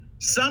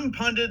Some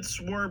pundits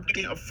were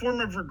predicting a form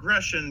of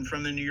regression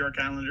from the New York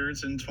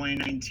Islanders in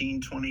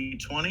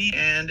 2019-2020,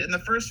 and in the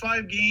first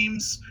 5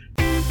 games,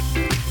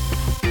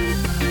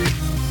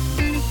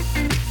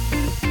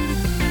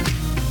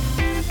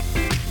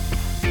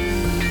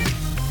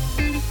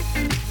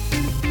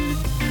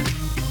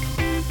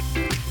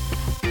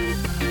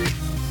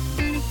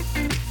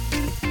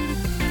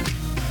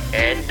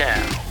 And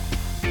now,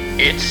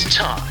 it's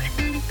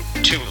time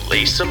to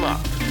lace them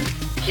up.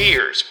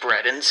 Here's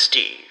Brett and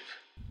Steve.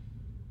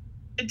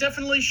 it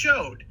definitely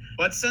showed.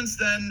 But since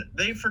then,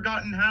 they've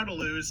forgotten how to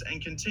lose and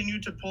continue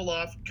to pull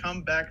off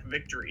comeback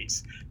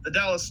victories. The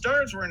Dallas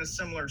Stars were in a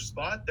similar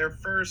spot. Their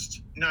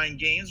first 9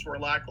 games were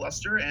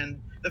lackluster,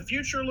 and the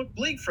future looked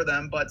bleak for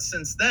them. But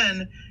since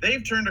then,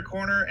 they've turned a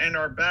corner and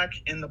are back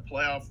in the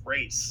playoff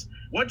race.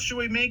 What should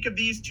we make of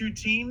these two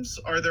teams?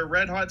 Are their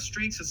red-hot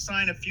streaks a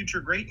sign of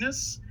future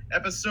greatness?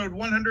 Episode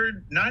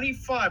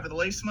 195 of the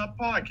Lace 'em Up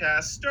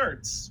podcast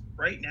starts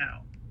right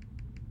now.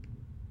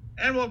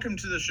 And welcome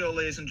to the show,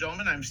 ladies and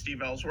gentlemen. I'm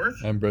Steve Ellsworth.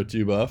 I'm Brett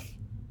Dubuff.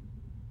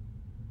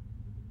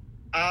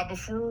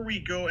 Before we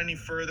go any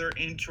further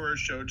into our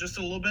show, just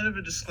a little bit of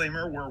a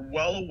disclaimer. We're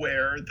well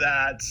aware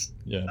that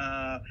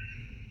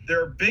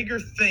there are bigger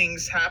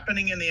things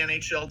happening in the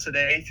NHL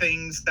today,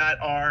 things that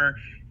are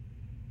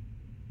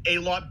a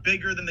lot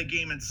bigger than the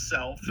game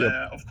itself.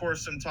 Yep. Of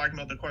course, I'm talking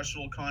about the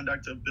questionable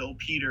conduct of Bill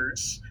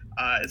Peters.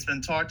 It's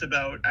been talked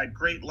about at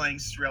great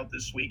lengths throughout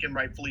this week, and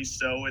rightfully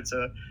so. It's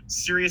a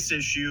serious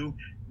issue,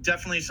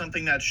 definitely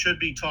something that should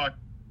be talked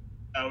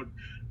about,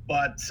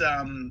 but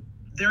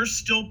there's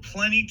still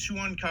plenty to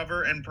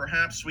uncover, and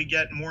perhaps we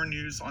get more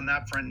news on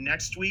that front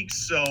next week.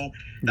 So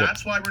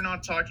that's why we're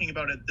not talking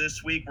about it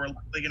this week. We're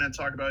likely going to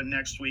talk about it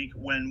next week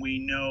when we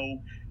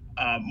know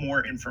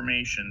more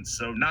information.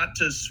 So not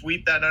to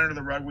sweep that under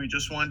the rug, we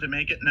just wanted to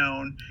make it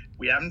known.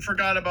 We haven't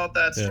forgot about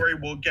that story.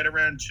 We'll get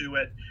around to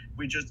it.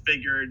 We just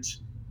figured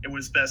it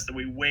was best that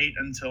we wait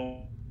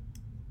until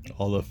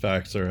all the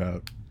facts are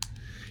out.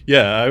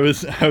 Yeah, I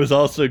was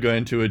also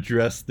going to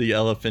address the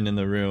elephant in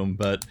the room,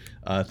 but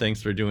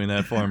thanks for doing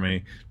that for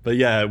me. But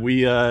yeah,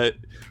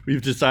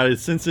 we've decided,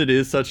 since it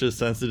is such a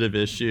sensitive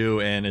issue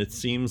and it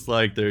seems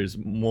like there's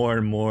more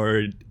and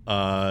more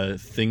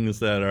things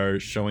that are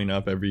showing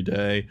up every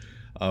day,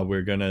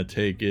 we're gonna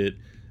take it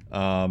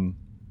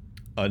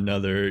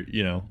another,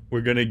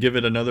 we're gonna give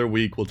it another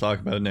week. We'll talk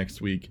about it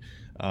next week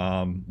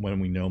when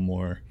we know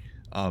more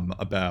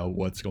about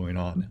what's going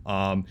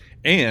on.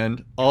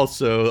 And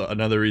also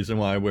another reason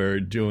why we're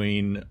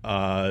doing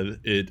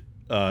it,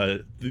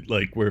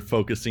 like we're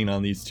focusing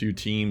on these two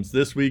teams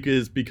this week,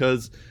 is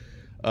because,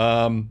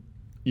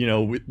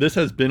 this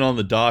has been on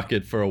the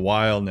docket for a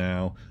while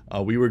now.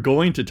 We were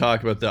going to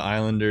talk about the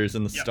Islanders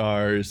and the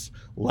Stars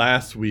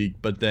last week,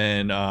 but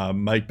then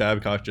Mike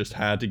Babcock just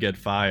had to get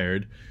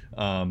fired.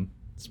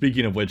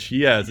 Speaking of which,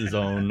 he has his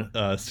own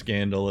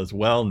scandal as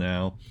well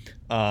now.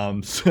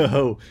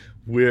 So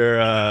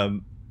we're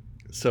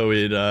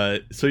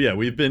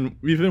we've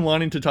been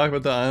wanting to talk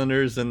about the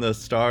Islanders and the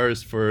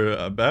Stars for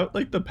about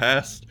like the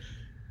past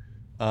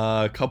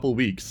couple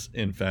weeks,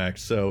 in fact.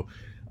 So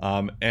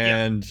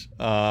in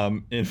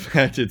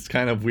fact, it's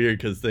kind of weird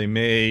because they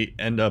may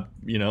end up,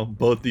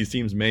 both these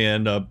teams may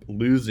end up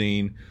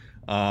losing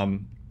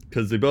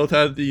because they both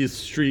have these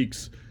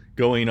streaks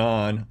going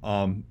on,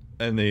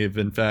 and they've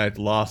in fact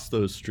lost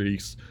those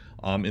streaks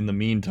in the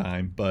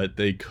meantime, but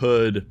they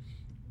could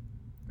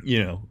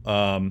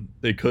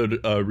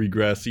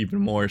regress even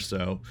more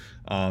so.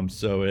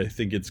 So I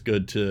think it's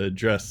good to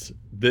address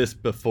this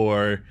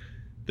before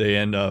they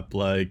end up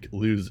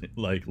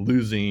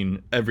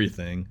losing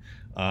everything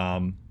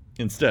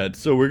instead.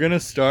 So we're going to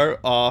start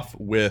off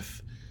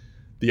with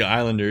the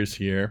Islanders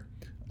here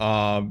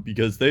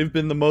because they've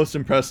been the most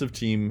impressive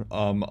team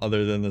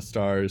other than the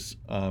Stars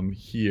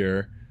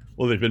here.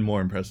 Well, they've been more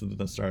impressive than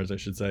the Stars, I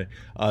should say.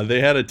 They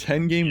had a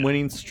 10-game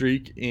winning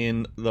streak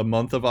in the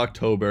month of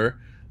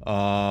October.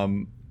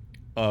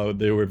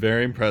 They were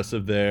very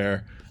impressive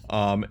there,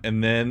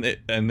 and then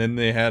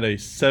they had a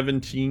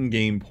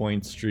 17-game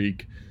point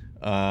streak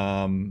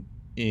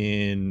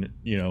in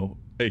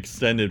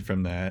extended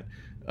from that,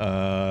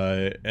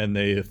 and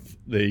they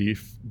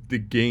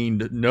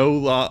gained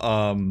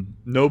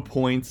no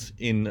points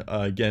in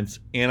against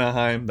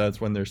Anaheim. That's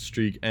when their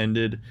streak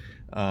ended,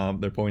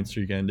 their point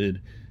streak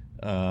ended,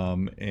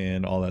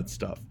 and all that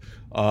stuff.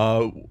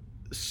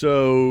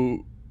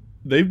 So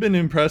they've been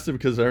impressive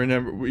because I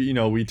remember,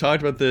 we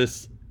talked about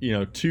this,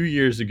 2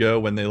 years ago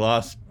when they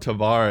lost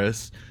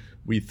Tavares.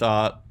 We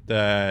thought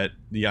that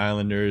the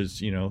Islanders,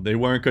 they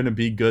weren't going to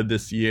be good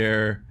this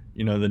year,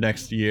 the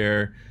next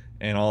year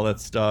and all that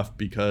stuff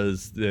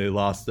because they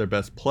lost their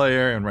best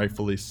player, and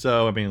rightfully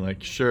so. I mean,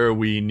 sure,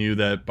 we knew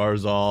that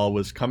Barzal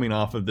was coming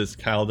off of this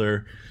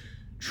Calder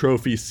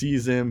Trophy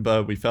season,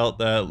 but we felt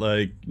that,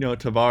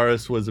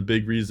 Tavares was a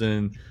big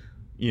reason,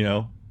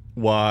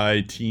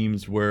 why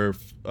teams were,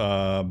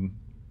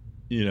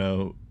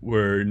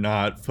 were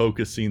not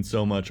focusing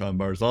so much on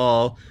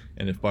Barzal.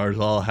 And if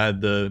Barzal had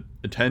the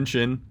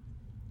attention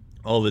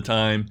all the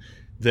time,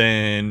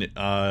 then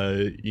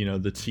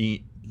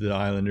the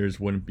Islanders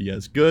wouldn't be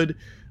as good.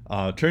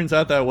 Turns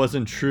out that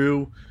wasn't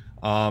true,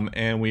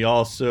 and we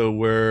also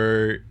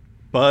were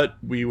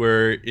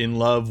in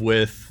love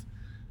with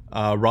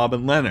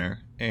Robin Lehner,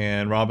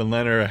 and Robin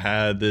Lehner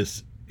had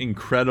this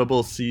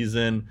incredible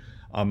season.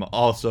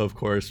 Also, of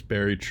course,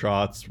 Barry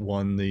Trotz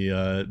won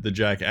the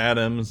Jack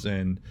Adams,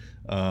 and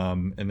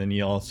then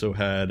he also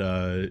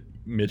had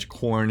Mitch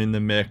Korn in the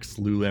mix,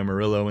 Lou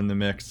Lamoriello in the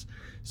mix.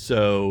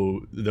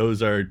 So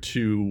those are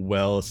two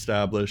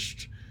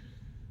well-established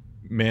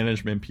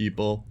management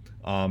people,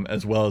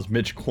 as well as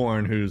Mitch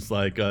Korn, who's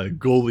like a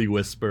goalie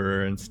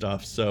whisperer and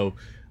stuff. So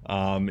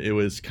it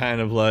was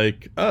kind of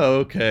like, oh,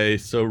 okay,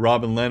 so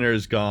Robin Lehner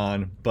is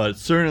gone, but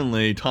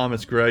certainly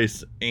Thomas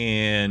Greiss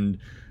and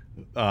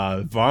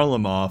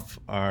Varlamov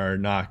are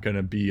not going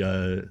to be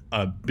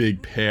a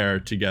big pair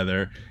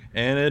together.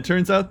 And it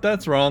turns out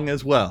that's wrong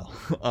as well.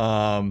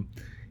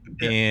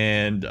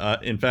 And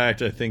in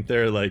fact, I think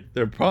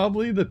they're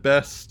probably the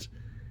best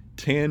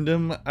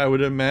tandem, I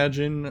would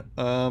imagine, in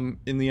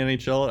the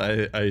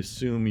NHL. I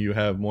assume you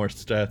have more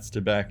stats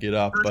to back it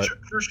up, but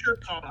for sure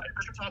top five.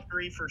 For sure top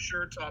three, for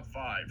sure top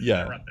five.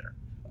 Yeah, right there.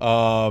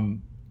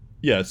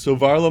 Yeah. So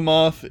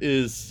Varlamov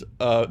is.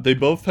 They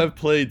both have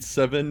played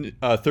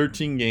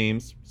 13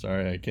 games.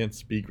 Sorry, I can't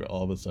speak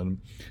all of a sudden.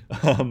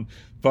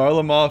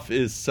 Varlamov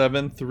is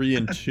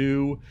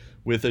 7-3-2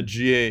 with a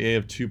GAA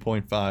of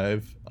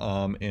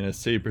 2.5 and a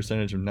save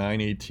percentage of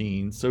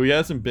 .918. So he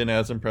hasn't been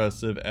as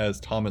impressive as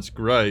Thomas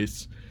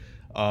Greiss,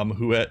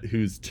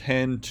 who's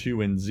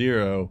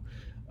 10-2-0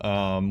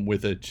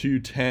 with a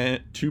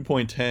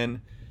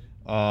 2.10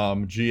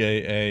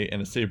 GAA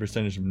and a save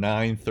percentage of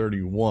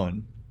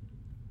 .931,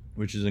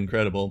 which is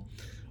incredible.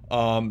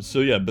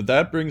 But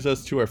that brings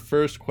us to our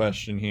first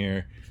question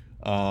here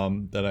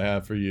that I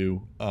have for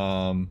you.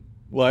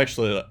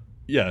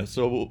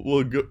 So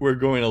we're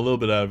going a little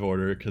bit out of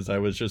order because I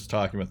was just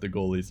talking about the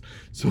goalies.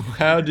 So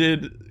how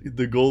did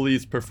the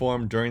goalies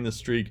perform during the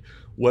streak?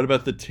 What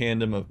about the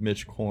tandem of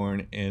Mitch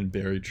Korn and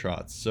Barry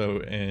Trotz?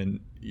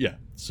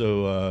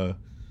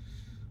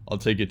 I'll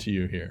take it to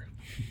you here.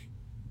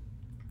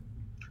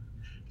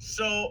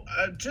 So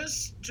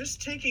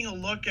just taking a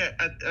look at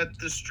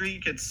the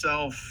streak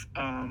itself,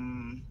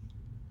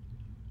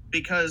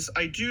 because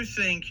I do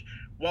think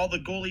while the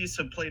goalies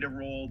have played a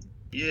role,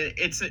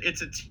 it's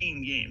a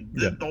team game.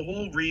 The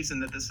whole reason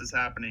that this is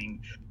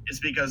happening is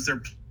because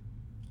they're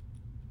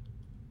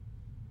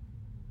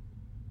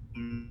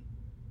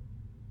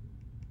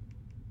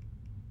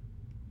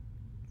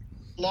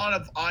a lot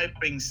of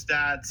eye-opening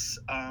stats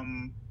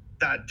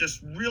that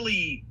just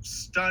really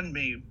stunned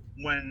me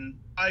when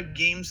 5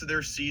 games of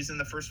their season,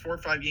 the first 4 or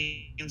 5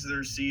 games of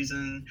their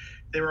season,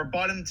 they were a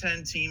bottom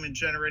 10 team in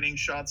generating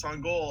shots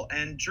on goal.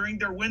 And during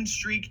their win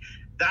streak,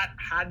 that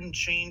hadn't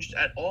changed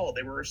at all.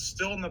 They were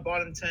still in the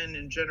bottom 10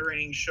 in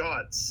generating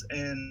shots.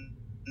 And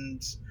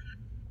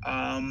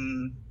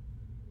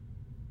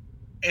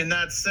in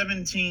that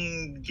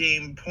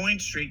 17-game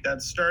point streak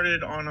that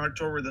started on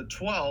October the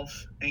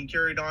 12th and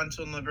carried on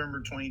until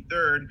November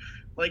 23rd,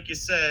 like you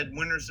said,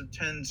 winners of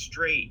 10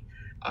 straight.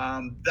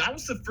 That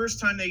was the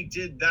first time they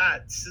did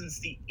that since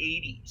the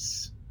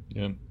 80s.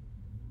 Yeah.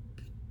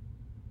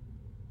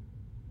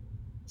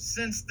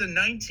 Since the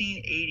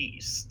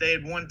 1980s, they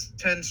had won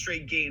 10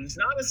 straight games.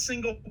 Not a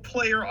single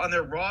player on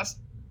their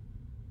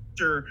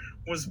roster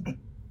was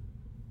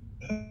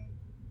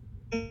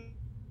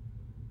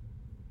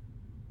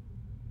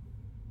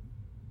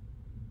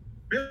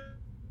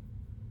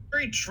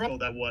very trouble.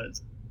 That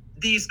was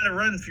these kind of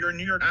run for your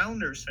New York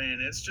Islanders fan.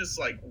 It's just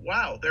like,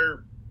 wow,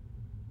 they're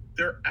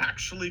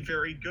actually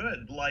very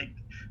good. Like,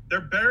 they're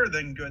better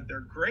than good.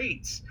 They're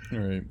great. All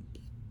right.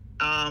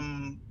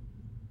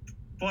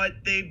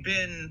 But they've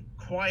been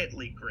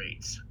quietly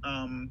great.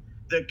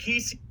 The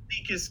Casey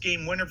Cizikas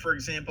game winner, for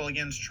example,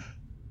 against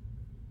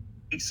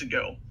weeks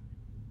ago,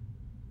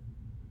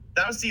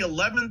 that was the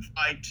 11th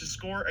guy to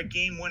score a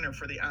game winner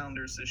for the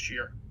Islanders this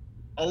year.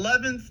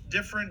 11th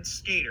different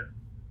skater.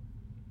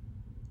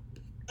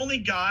 Only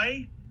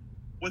guy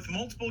with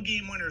multiple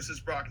game winners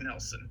is Brock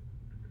Nelson.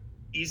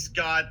 He's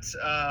got,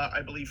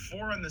 I believe,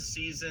 4 on the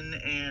season,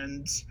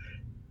 and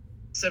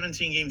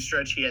 17-game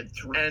stretch he had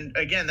 3. And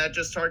again, that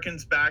just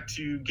harkens back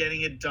to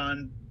getting it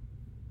done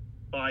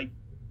by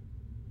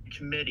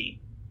committee.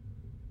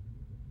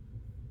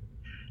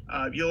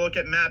 You look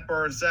at Matt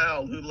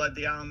Barzal, who led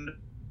the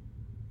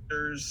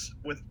Islanders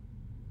with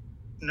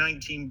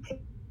 19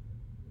 points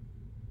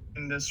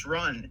in this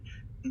run.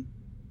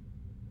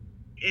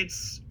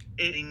 It's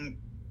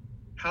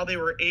how they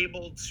were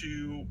able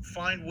to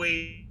find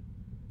ways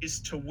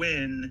to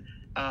win.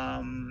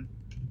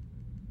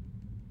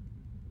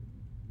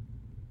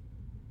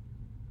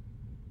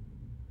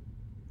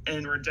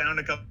 And we're down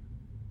a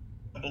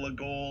couple of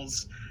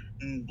goals,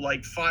 and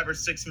like 5 or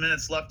 6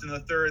 minutes left in the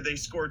third, they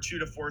scored 2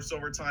 to force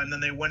overtime. Then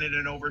they win it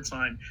in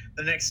overtime.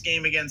 The next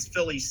game against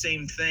Philly,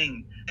 same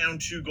thing. Down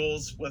 2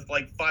 goals with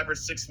like 5 or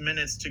 6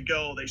 minutes to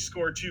go. They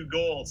score 2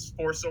 goals,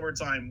 force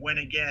overtime, win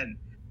again.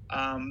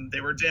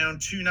 They were down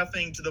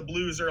 2-0 to the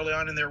Blues early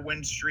on in their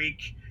win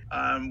streak.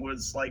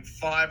 Was like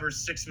 5 or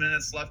 6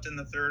 minutes left in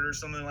the third or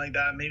something like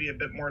that, maybe a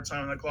bit more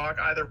time on the clock.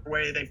 Either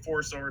way, they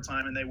force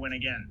overtime and they win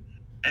again.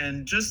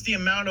 And just the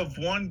amount of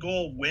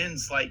one-goal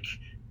wins, like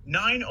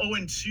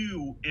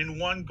 9-0-2 in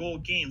one-goal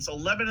games,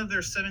 11 of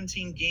their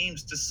 17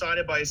 games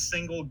decided by a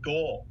single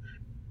goal,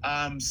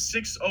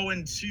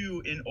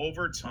 6-0-2 in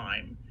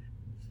overtime.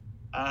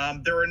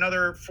 There were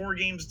another 4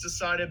 games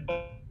decided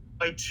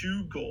by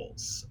 2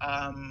 goals.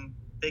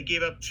 They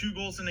gave up 2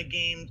 goals in a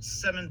game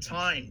 7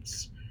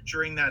 times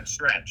during that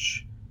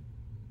stretch.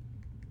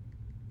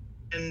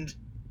 And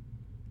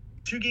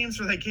 2 games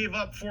where they gave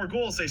up 4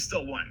 goals, they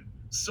still won.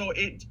 So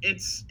it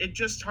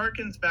just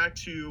harkens back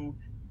to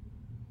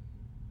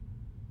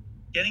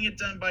getting it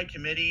done by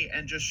committee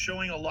and just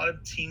showing a lot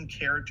of team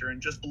character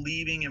and just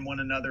believing in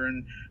one another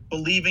and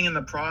believing in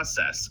the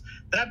process.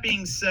 That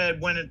being said,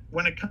 when it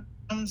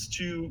comes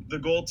to the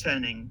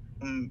goaltending,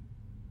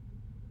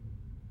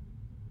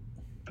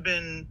 have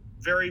been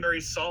very,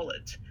 very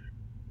solid.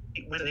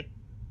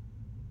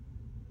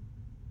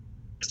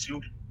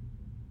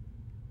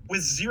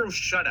 With 0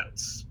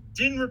 shutouts,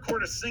 didn't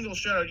record a single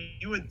shutout.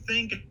 You would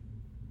think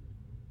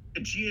a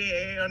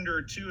GAA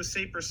under 2, a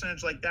save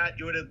percentage like that,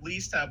 you would at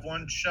least have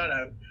 1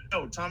 shutout.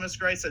 No, Thomas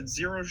Greiss had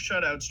 0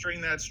 shutouts during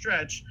that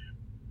stretch.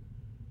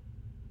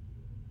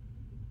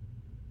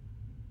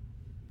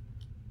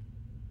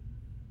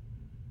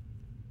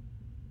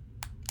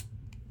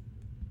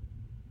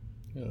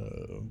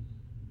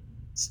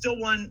 Still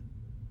won.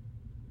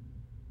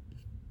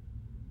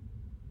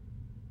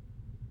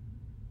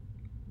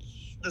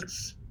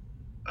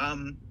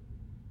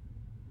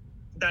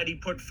 That he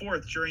put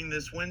forth during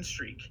this win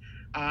streak.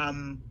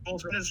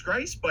 Both his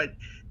Greiss, but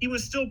he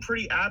was still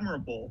pretty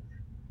admirable.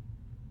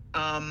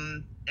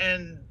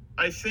 And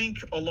I think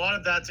a lot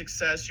of that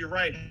success, you're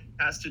right,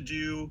 has to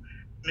do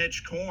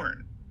Mitch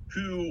Korn,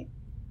 who,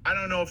 I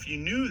don't know if you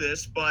knew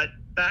this, but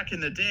back in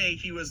the day,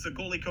 he was the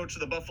goalie coach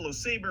of the Buffalo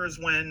Sabres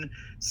when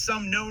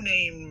some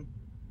no-name,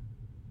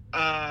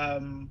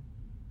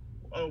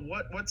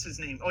 what's his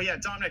name? Oh yeah,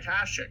 Dominik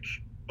Hasek.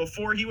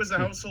 Before he was a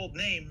household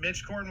name,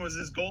 Mitch Korn was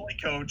his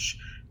goalie coach.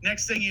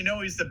 Next thing you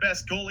know, he's the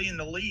best goalie in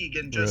the league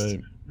and just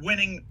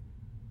winning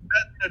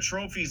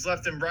trophies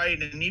left and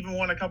right, and even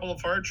won a couple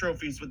of hard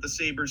trophies with the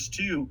Sabres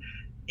too.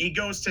 He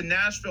goes to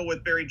Nashville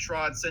with Barry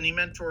Trotz, and he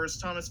mentors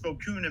Thomas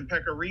Vokoun and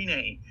Pekka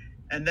Rinne.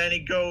 And then he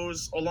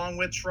goes, along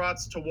with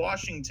Trotz, to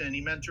Washington.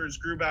 He mentors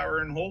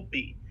Grubauer and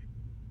Holtby.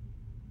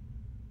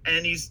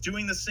 And he's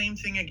doing the same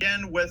thing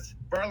again with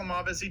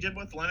Varlamov as he did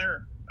with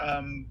Leonard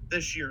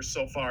this year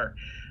so far.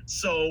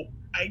 So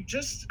I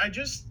just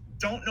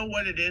don't know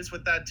what it is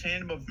with that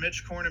tandem of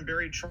Mitch Korn and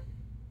Barry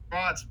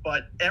Trotz,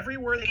 but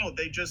everywhere they go,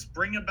 they just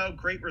bring about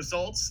great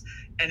results,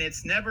 and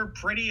it's never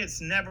pretty, it's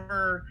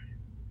never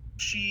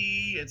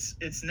cheap,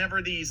 it's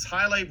never these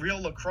highlight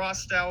reel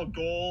lacrosse style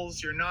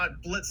goals. You're not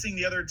blitzing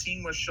the other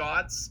team with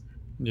shots.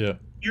 Yeah.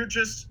 You're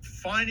just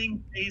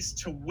finding ways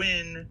to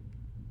win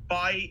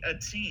by a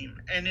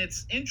team. And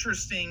it's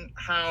interesting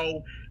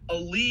how a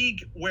league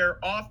where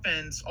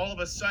offense all of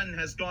a sudden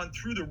has gone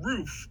through the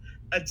roof,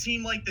 a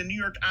team like the New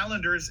York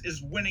Islanders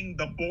is winning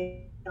the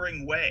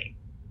boring way.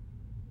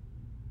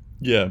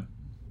 Yeah.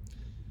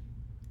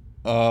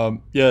 No,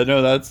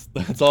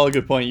 that's all a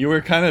good point. You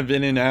were kind of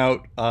in and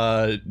out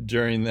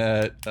during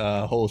that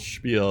whole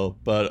spiel,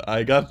 but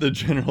I got the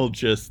general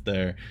gist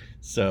there.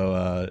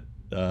 So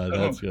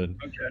that's good.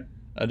 Okay.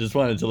 I just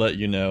wanted to let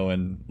you know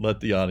and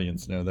let the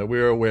audience know that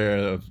we're aware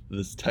of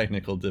this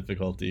technical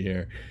difficulty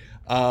here.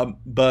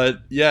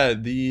 But yeah,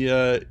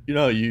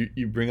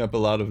 you bring up a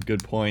lot of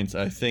good points.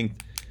 I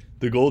think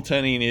the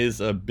goaltending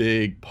is a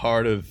big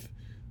part of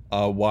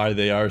why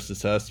they are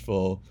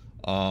successful.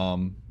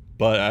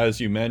 But as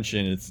you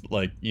mentioned, it's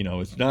like,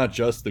 it's not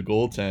just the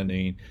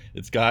goaltending.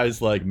 It's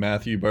guys like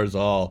Matthew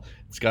Barzal.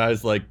 It's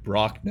guys like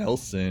Brock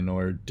Nelson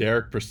or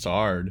Derek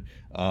Brassard,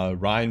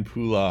 Ryan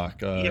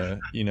Pulock.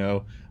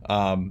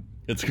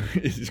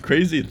 It's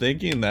crazy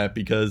thinking that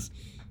because,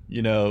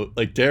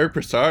 like Derek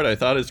Brassard, I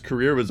thought his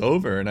career was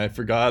over, and I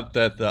forgot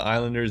that the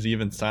Islanders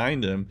even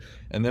signed him.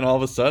 And then all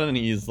of a sudden,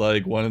 he's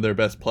like one of their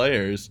best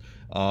players.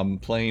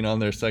 Playing on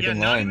their second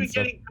line. Not even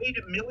getting paid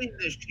 $1 million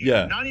this year.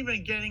 Yeah. Not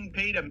even getting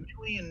paid $1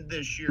 million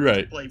this year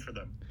right. to play for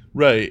them.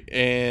 Right,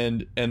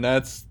 and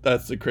that's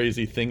the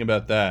crazy thing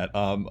about that.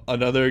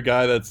 Another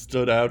guy that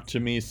stood out to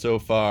me so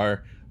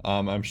far.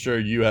 I'm sure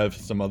you have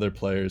some other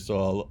players,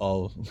 so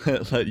I'll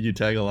let you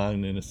tag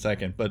along in a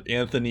second. But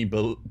Anthony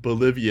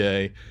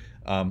Beauvillier,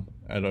 I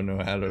don't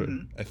know how to.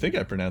 Mm-hmm. I think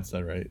I pronounced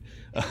that right.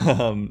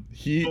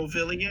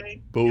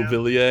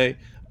 Beauvillier.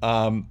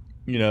 Yeah.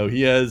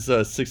 He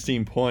has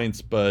 16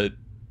 points, but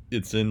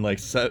it's in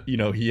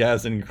he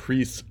has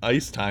increased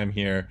ice time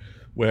here.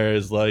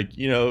 Whereas,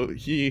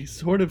 he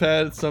sort of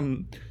had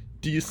some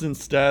decent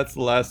stats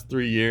the last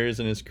 3 years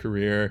in his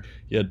career.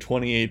 He had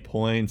 28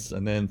 points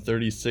and then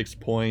 36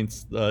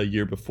 points the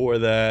year before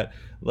that.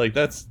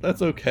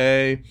 That's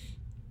okay.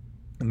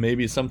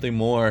 maybe something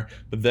more,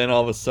 but then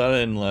all of a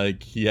sudden,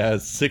 like, he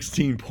has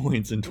 16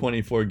 points in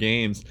 24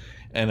 games,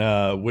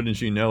 and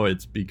wouldn't you know,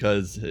 it's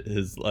because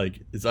his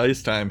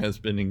ice time has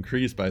been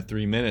increased by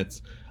 3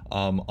 minutes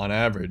on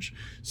average.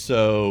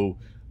 So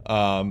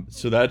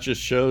that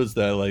just shows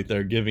that, like,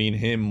 they're giving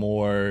him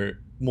more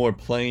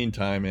playing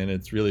time, and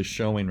it's really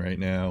showing right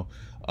now.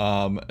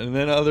 And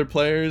then other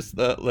players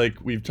that, like,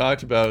 we've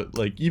talked about,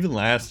 like, even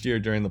last year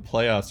during the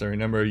playoffs, I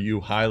remember you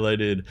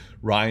highlighted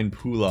Ryan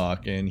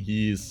Pulock, and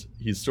he's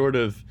sort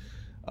of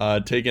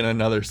taken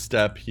another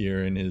step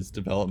here in his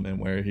development,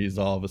 where he's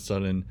all of a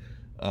sudden,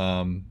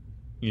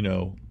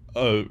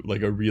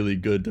 like a really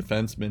good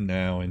defenseman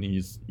now, and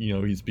he's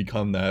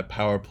become that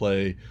power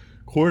play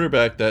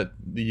quarterback that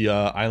the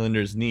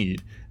Islanders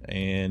need.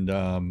 And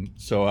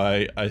so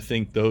I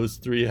think those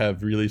three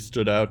have really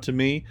stood out to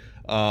me.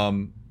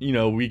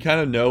 We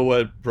kind of know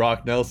what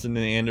Brock Nelson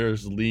and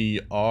Anders Lee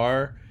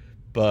are,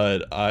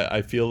 but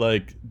I feel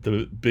like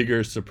the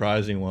bigger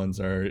surprising ones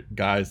are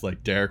guys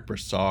like Derek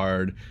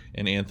Brassard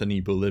and Anthony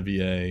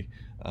Beauvillier,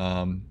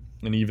 and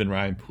even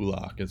Ryan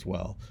Pulock as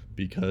well,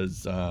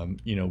 because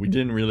we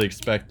didn't really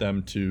expect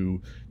them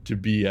to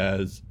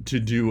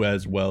do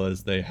as well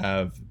as they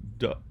have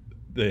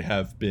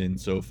been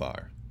so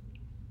far.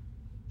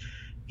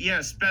 Yeah,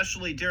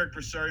 especially Derek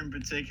Brassard in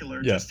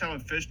particular, just how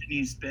efficient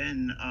he's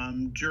been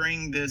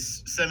during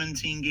this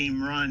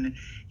 17-game run.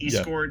 He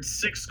scored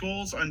 6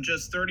 goals on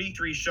just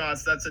 33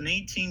 shots. That's an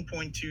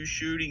 18.2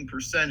 shooting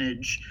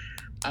percentage.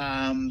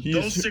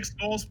 Those 6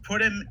 goals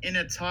put him in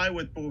a tie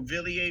with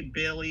Beauvillier,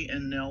 Bailey,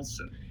 and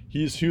Nelson.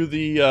 He's who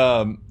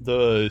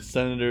the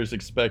Senators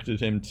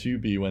expected him to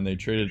be when they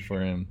traded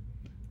for him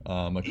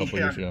a couple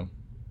years ago.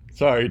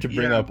 Sorry to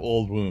bring up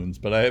old wounds,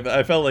 but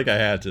I felt like I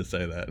had to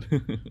say that.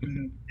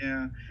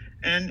 Yeah.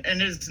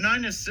 And his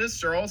 9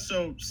 assists are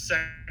also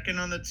second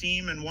on the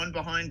team and one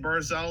behind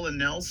Barzal and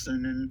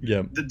Nelson. And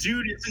the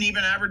dude isn't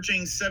even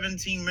averaging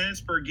 17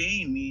 minutes per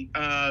game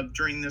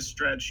during this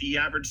stretch. He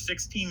averaged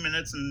 16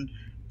 minutes and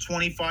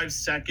 25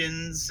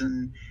 seconds,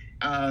 and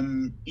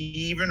he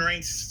even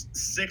ranks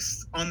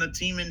 6th on the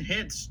team in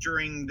hits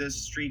during this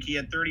streak. He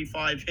had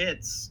 35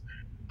 hits.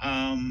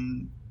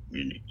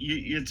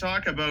 You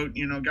talk about,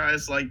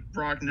 guys like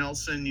Brock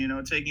Nelson,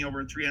 taking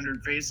over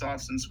 300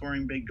 faceoffs and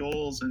scoring big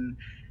goals, and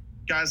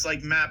guys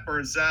like Matt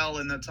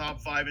Barzal in the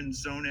top 5 in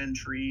zone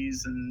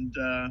entries and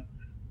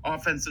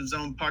offensive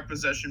zone puck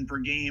possession per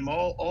game,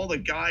 all the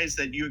guys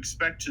that you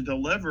expect to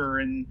deliver.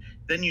 And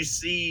then you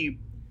see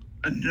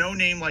a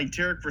no-name like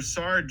Derek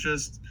Brassard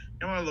just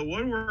out of the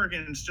woodwork,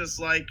 and it's just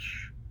like,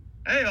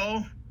 hey,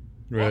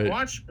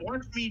 watch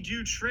me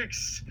do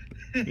tricks.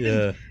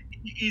 Yeah.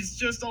 He's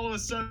just all of a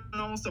sudden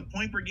almost a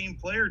point per game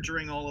player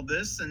during all of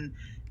this, and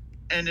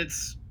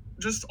it's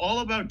just all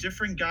about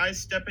different guys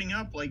stepping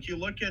up. Like, you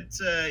look at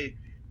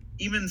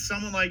even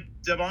someone like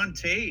Devon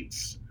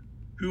Taves,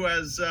 who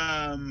has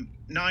 9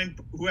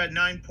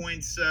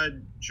 points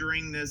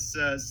during this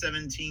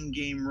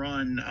 17-game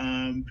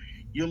run.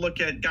 You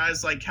look at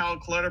guys like Cal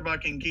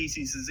Clutterbuck and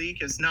Casey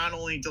Cizikas, not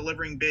only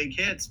delivering big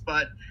hits,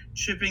 but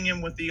chipping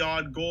in with the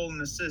odd goal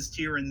and assist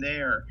here and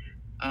there.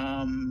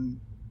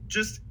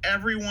 Just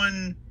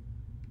everyone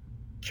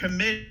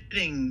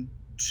committing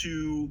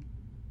to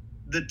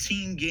the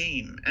team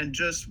game and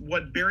just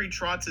what Barry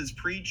Trotz is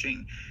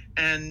preaching.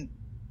 And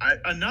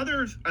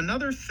another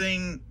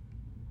thing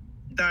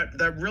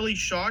that really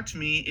shocked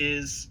me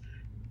is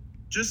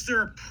just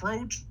their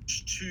approach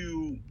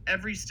to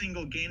every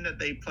single game that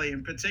they play,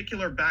 in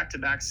particular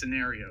back-to-back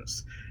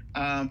scenarios.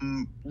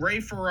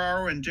 Ray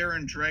Ferraro and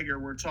Darren Dreger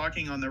were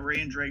talking on the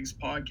Ray and Dregs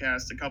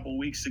podcast a couple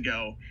weeks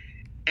ago,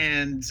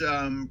 and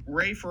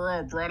Ray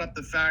Ferraro brought up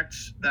the fact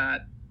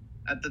that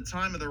at the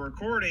time of the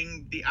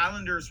recording, the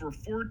Islanders were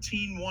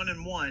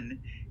 14-1-1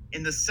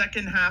 in the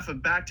second half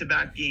of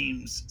back-to-back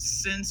games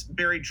since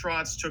Barry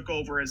Trotz took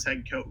over as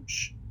head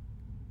coach.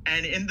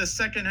 And in the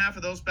second half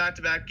of those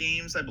back-to-back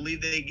games, I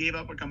believe they gave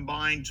up a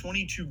combined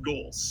 22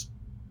 goals.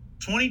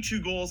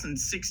 22 goals in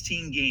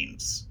 16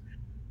 games.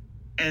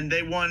 And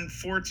they won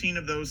 14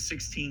 of those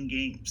 16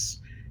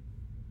 games.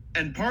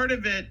 And part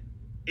of it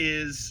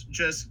is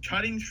just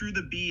cutting through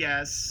the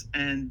BS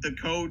and the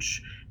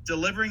coach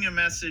delivering a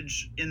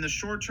message in the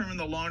short term and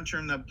the long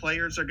term that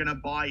players are going to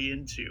buy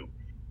into.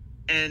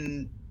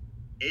 And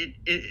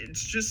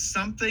it's just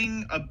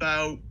something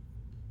about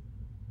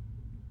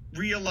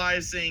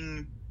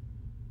realizing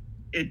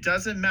it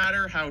doesn't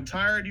matter how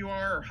tired you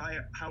are or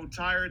how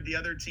tired the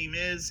other team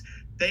is.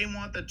 They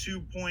want the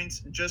 2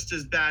 points just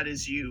as bad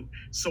as you.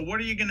 So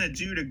what are you going to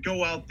do to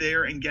go out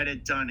there and get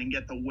it done and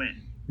get the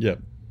win? Yep.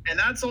 And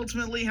that's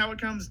ultimately how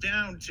it comes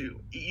down to.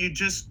 You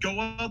just go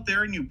out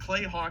there and you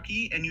play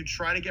hockey and you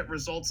try to get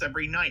results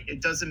every night.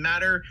 It doesn't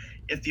matter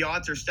if the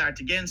odds are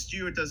stacked against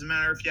you. It doesn't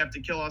matter if you have to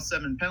kill off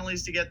 7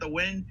 penalties to get the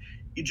win.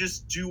 You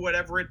just do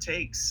whatever it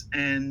takes.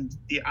 And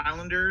the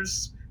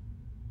Islanders,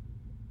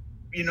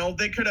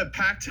 they could have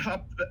packed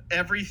up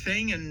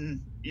everything and,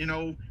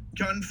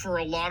 gunned for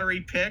a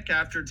lottery pick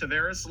after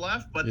Tavares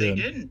left, but they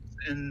didn't.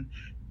 And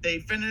they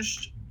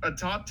finished a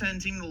top 10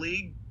 team in the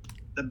league,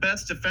 the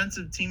best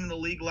defensive team in the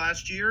league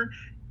last year,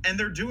 and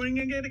they're doing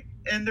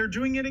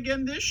it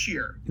again this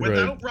year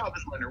without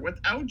Robin Leonard,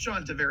 without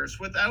John Tavares,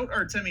 without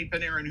Artemi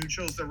Panarin, who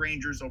chose the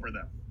Rangers over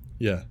them.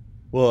 Yeah.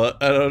 Well,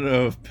 I don't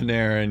know if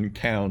Panarin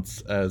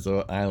counts as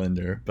an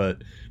Islander,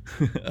 but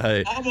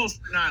almost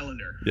an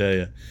Islander.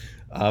 Yeah.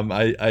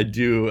 I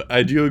do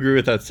agree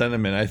with that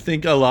sentiment. I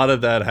think a lot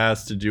of that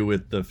has to do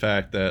with the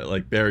fact that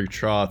like Barry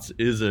Trotz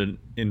is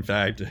in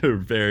fact a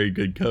very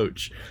good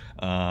coach,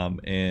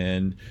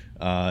 and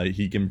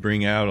he can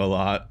bring out a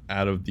lot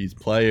out of these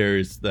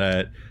players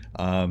that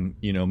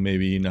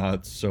maybe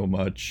not so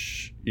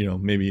much,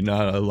 maybe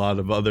not a lot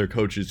of other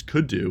coaches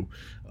could do.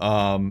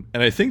 And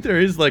I think there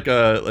is like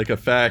a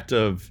fact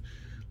of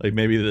like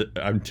maybe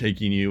I'm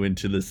taking you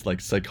into this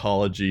like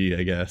psychology,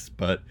 I guess,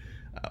 but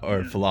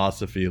or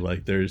philosophy.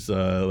 Like there's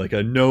like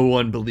a no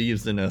one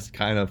believes in us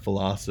kind of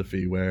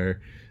philosophy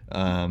where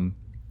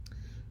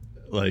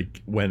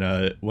like when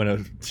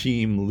a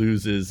team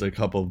loses a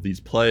couple of these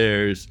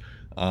players,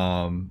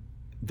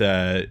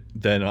 that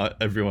then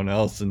everyone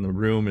else in the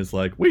room is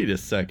like, wait a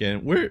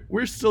second,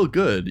 we're still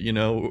good,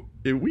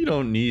 we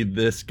don't need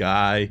this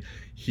guy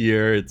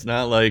here. It's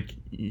not like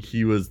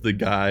he was the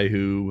guy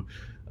who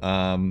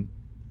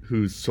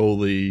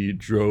solely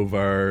drove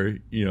our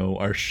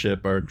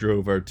ship or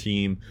drove our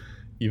team,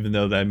 even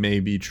though that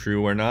may be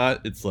true or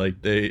not. It's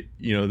like they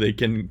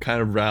can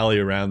kind of rally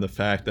around the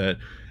fact that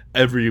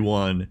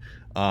everyone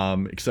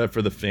except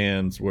for the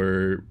fans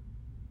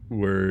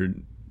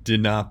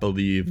did not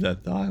believe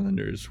that the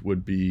Islanders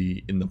would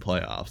be in the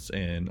playoffs,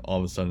 and all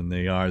of a sudden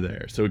they are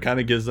there. So it kind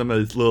of gives them a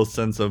little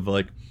sense of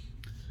like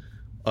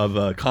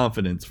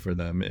confidence for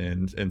them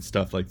and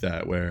stuff like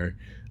that, where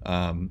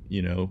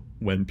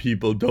when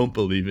people don't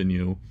believe in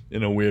you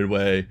in a weird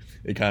way,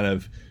 it kind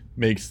of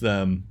makes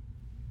them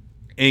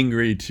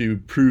angry to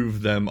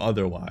prove them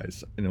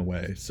otherwise in a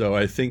way. So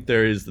I think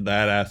there is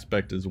that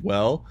aspect as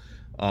well,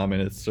 and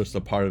it's just a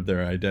part of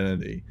their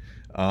identity.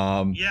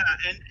 And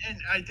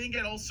I think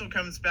it also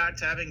comes back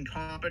to having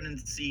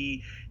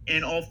competency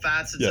in all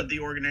facets of the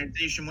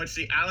organization, which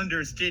the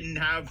Islanders didn't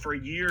have for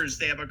years.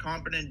 They have a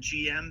competent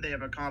GM, they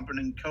have a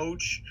competent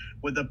coach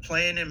with a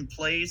plan in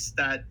place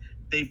that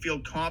they feel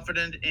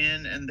confident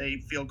in, and they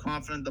feel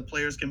confident the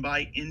players can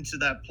buy into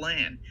that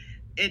plan.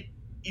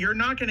 You're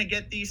not going to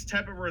get these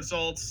type of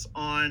results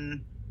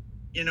on,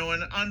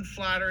 an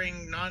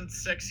unflattering,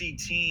 non-sexy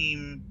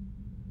team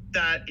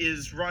that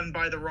is run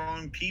by the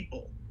wrong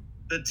people.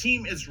 The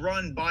team is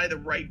run by the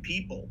right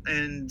people,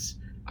 and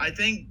I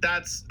think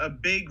that's a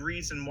big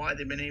reason why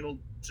they've been able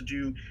to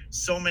do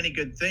so many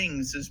good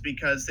things, is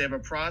because they have a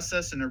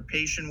process and they're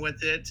patient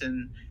with it,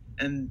 and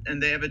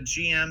they have a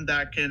GM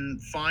that can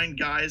find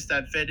guys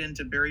that fit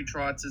into Barry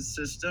Trotz's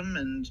system.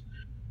 And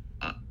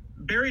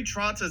Barry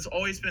Trotz has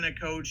always been a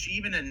coach,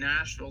 even in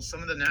Nashville.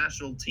 Some of the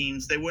Nashville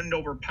teams, they wouldn't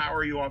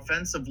overpower you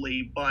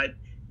offensively, but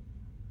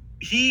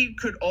he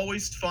could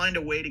always find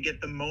a way to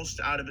get the most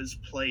out of his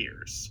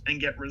players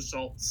and get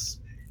results.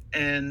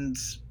 And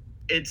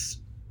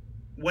it's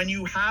when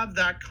you have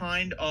that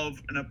kind of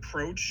an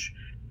approach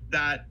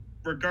that,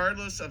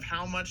 regardless of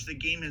how much the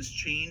game has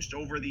changed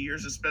over the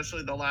years,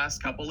 especially the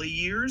last couple of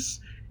years,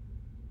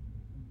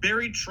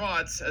 Barry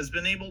Trotz has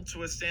been able to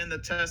withstand the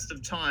test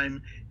of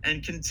time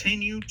and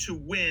continue to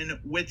win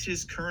with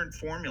his current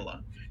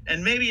formula,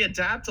 and maybe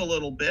adapt a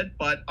little bit.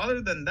 But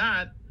other than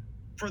that,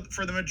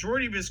 for the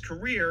majority of his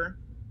career,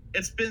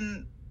 it's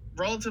been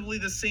relatively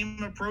the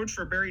same approach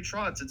for Barry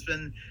Trotz. It's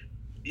been,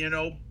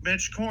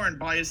 Mitch Korn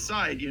by his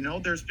side.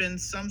 There's been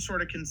some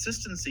sort of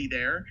consistency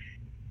there,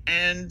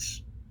 and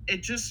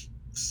it just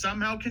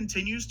somehow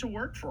continues to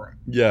work for him.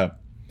 Yeah.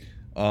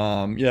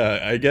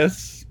 I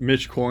guess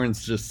Mitch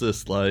Korn's just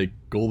this like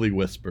goalie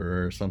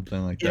whisperer or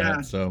something like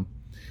that. So,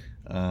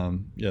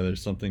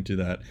 there's something to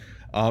that.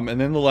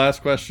 And then the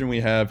last question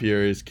we have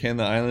here is, can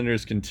the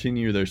Islanders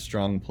continue their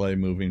strong play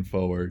moving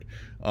forward?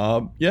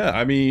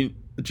 I mean,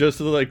 just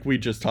like we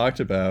just talked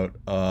about,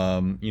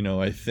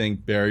 I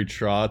think Barry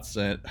Trotz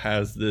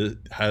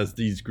has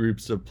these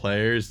groups of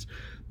players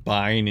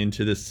buying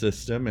into this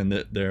system, and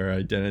that their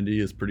identity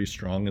is pretty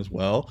strong as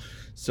well.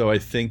 So I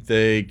think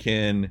they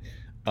can,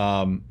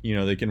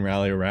 they can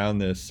rally around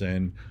this,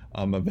 and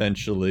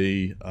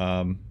eventually,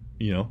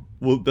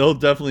 they'll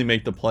definitely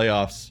make the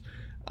playoffs.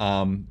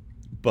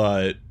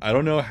 But I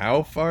don't know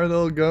how far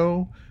they'll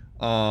go,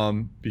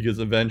 because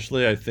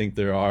eventually I think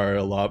there are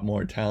a lot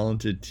more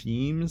talented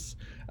teams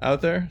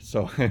out there.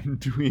 So I'm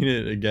doing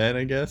it again,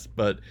 I guess.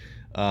 But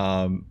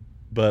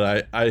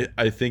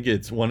I think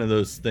it's one of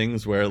those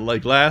things where,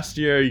 like last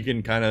year, you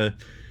can kind of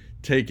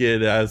take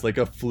it as like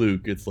a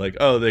fluke. It's like,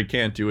 oh, they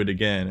can't do it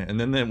again. And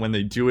then when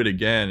they do it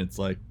again, it's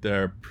like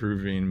they're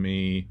proving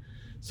me.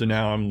 So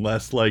now I'm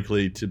less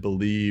likely to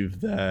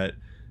believe that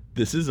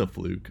this is a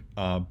fluke,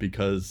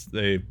 because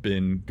they've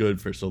been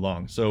good for so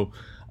long. So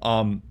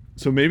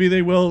maybe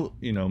they will,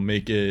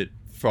 make it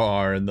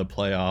far in the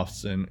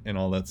playoffs and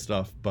all that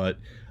stuff. But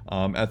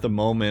at the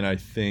moment, I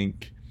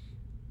think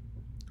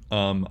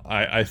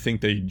I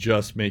think they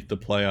just make the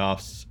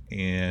playoffs,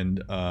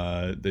 and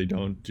they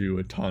don't do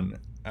a ton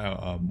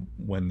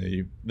when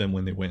they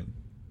win,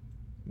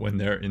 when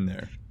they're in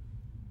there.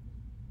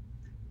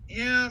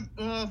 Yeah,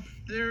 well,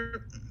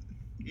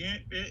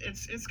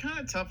 it's kind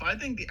of tough. I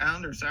think the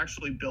Islanders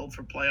actually built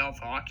for playoff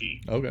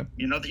hockey. Okay.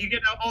 You know, you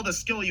can have all the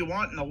skill you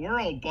want in the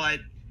world, but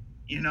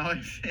you know,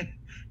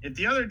 if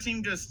the other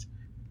team just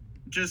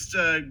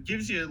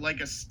gives you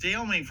like a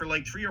stalemate for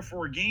like 3 or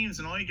 4 games,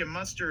 and all you can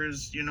muster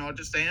is, you know,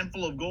 just a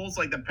handful of goals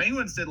like the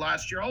Penguins did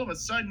last year, all of a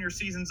sudden your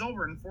season's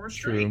over in 4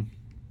 straight. True.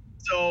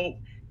 So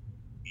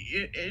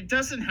it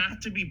doesn't have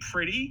to be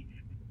pretty.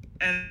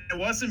 And it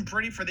wasn't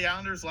pretty for the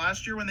Islanders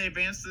last year when they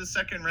advanced to the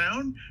second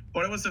round,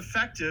 but it was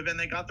effective and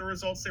they got the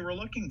results they were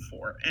looking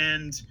for.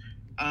 And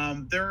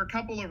there are a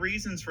couple of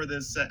reasons for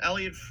this.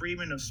 Elliot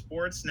Friedman of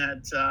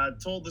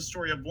Sportsnet told the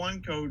story of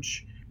one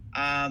coach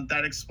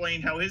that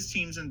explained how his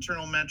team's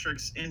internal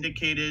metrics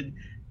indicated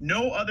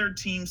no other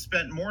team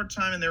spent more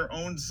time in their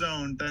own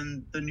zone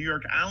than the New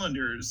York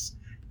Islanders.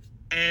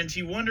 And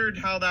he wondered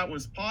how that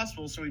was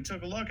possible. So he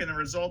took a look, and the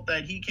result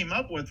that he came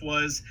up with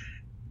was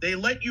they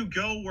let you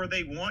go where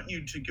they want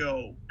you to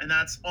go, and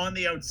that's on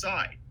the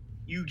outside.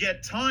 You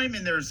get time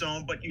in their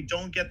zone, but you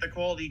don't get the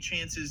quality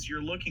chances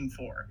you're looking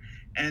for.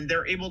 And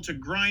they're able to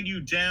grind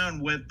you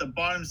down with the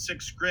bottom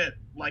 6 grit.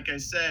 Like I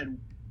said,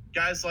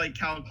 guys like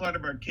Cal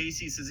Clutterbuck,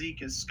 Casey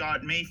Cizikas,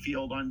 Scott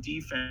Mayfield on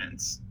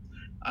defense.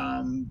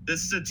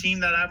 This is a team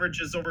that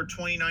averages over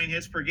 29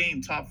 hits per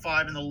game, top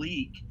 5 in the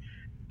league.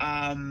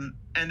 And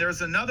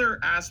there's another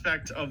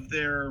aspect of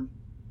their,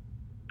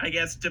 I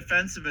guess,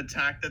 defensive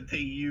attack that they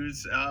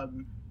use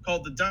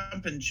called the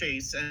dump and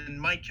chase. And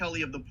Mike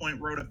Kelly of The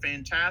Point wrote a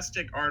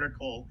fantastic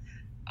article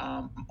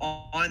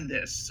on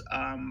this.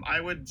 I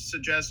would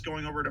suggest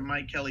going over to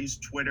Mike Kelly's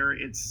Twitter.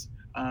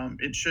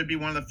 It should be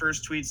one of the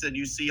first tweets that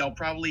you see. I'll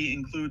probably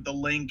include the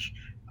link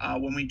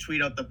when we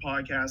tweet out the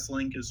podcast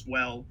link as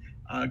well,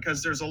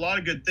 because there's a lot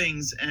of good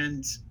things.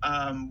 And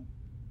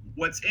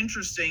what's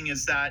interesting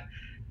is that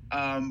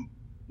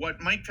what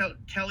Mike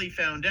Kelly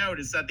found out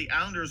is that the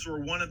Islanders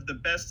were one of the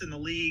best in the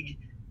league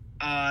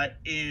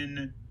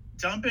in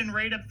dump-in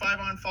rate at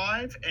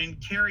 5-on-5 and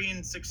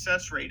carry-in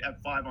success rate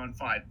at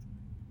 5-on-5.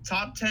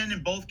 Top 10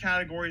 in both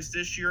categories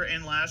this year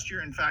and last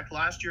year. In fact,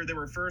 last year they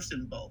were first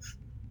in both.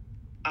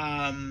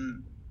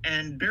 And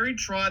Barry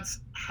Trotz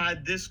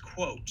had this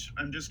quote.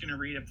 I'm just going to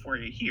read it for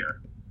you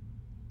here.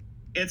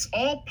 It's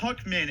all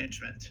puck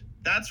management.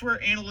 That's where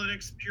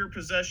analytics, pure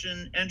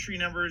possession, entry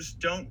numbers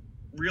don't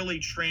really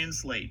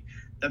translate.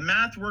 The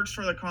math works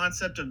for the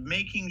concept of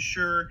making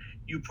sure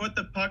you put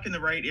the puck in the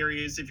right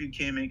areas if you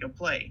can't make a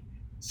play.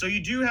 So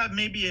you do have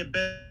maybe a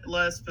bit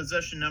less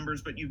possession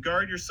numbers, but you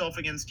guard yourself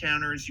against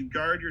counters, you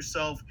guard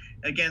yourself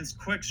against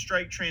quick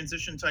strike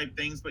transition type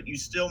things, but you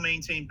still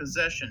maintain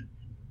possession.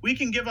 We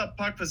can give up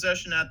puck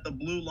possession at the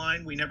blue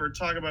line. We never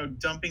talk about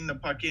dumping the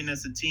puck in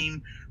as a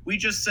team. We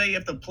just say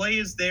if the play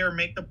is there,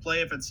 make the play.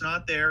 If it's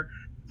not there,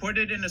 put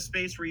it in a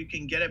space where you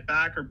can get it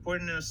back, or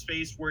put it in a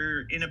space where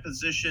you're in a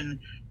position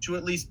to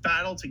at least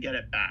battle to get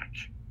it back.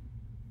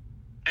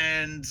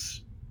 And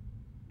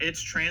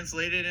it's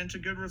translated into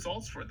good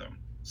results for them.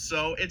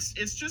 So it's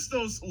just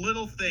those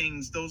little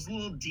things, those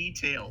little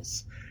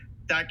details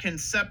that can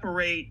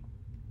separate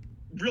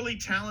really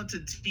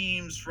talented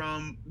teams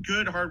from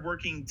good,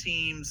 hardworking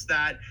teams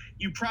that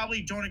you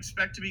probably don't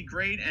expect to be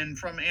great, and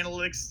from an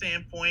analytics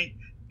standpoint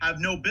have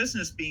no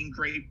business being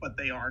great, but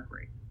they are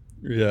great.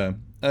 Yeah.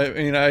 I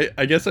mean,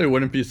 I guess I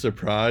wouldn't be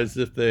surprised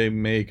if they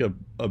make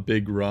a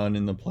big run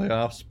in the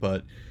playoffs,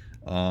 but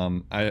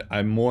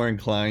I'm more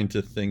inclined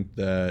to think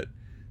that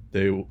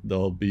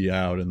they'll be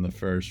out in the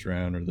first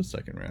round or the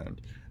second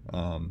round.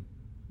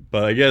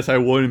 But I guess I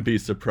wouldn't be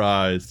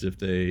surprised if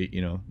they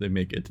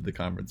make it to the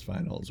conference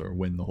finals or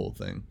win the whole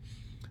thing.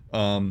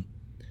 All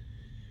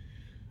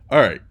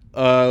right,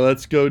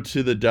 let's go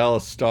to the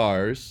Dallas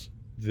Stars.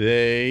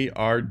 They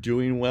are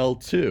doing well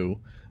too.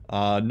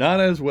 Not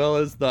as well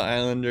as the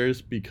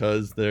Islanders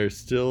because they're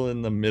still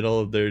in the middle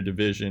of their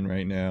division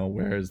right now,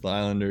 whereas the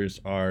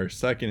Islanders are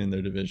second in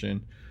their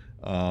division.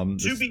 To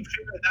be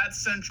fair, that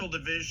Central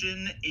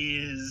Division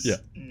is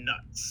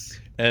nuts.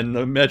 And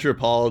the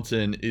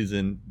Metropolitan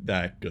isn't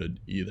that good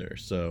either.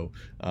 So,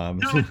 well,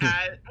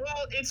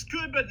 it's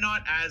good, but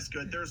not as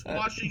good. There's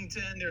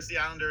Washington, there's the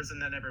Islanders,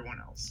 and then everyone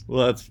else.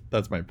 Well,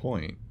 that's my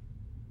point.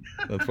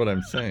 That's what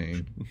I'm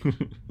saying.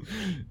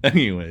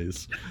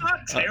 Anyways, it's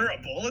not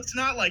terrible. It's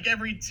not like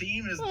every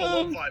team is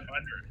below 500.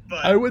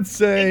 But I would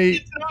say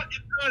it's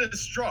not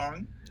as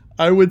strong.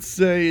 I would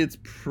say it's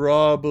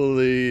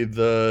probably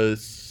the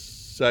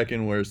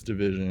second worst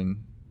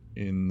division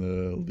in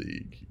the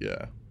league.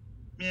 Yeah.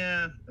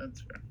 Yeah,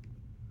 that's fair.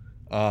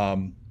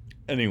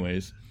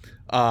 Anyways,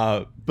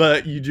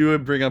 but you do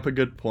bring up a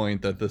good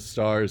point that the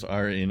Stars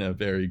are in a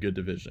very good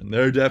division.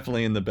 They're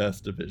definitely in the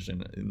best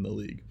division in the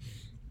league.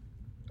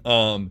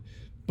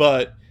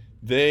 But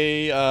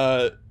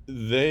they're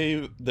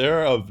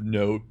of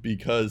note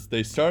because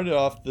they started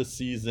off the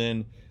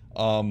season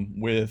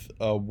with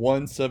a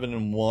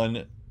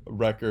 1-7-1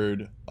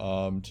 record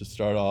to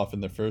start off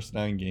in the first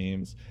 9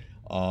 games.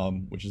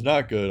 which is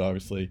not good,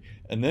 obviously.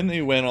 And then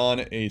they went on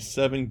a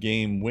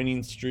 7-game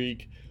winning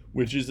streak,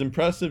 which is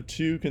impressive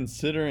too,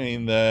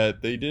 considering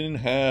that they didn't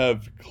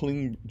have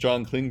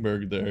John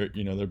Klingberg,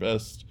 their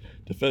best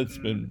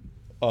defenseman,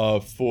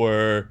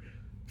 for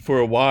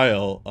a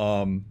while.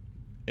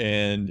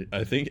 And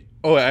I think,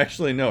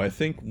 actually no, I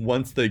think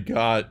once they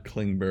got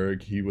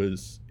Klingberg, he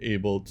was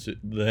able to.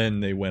 Then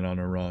they went on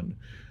a run.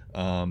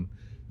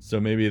 So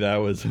maybe that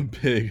was a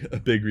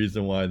big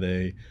reason why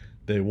they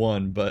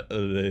won, but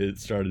they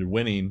started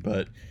winning.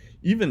 But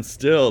even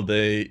still,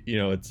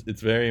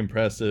 it's very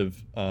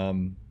impressive,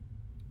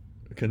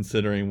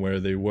 considering where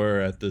they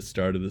were at the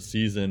start of the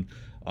season.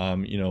 A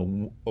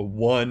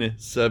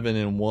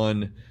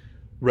 1-7-1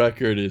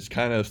 record is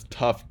kind of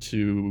tough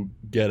to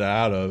get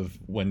out of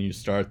when you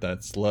start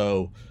that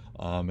slow,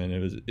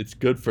 and it's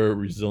good for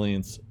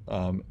resilience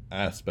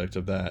aspect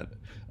of that.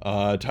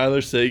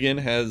 Tyler Seguin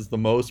has the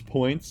most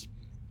points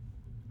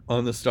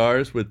on the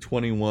Stars with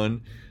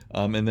 21,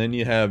 and then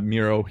you have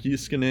Miro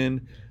Heiskanen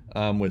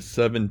with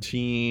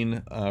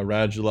 17.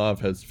 Radulov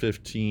has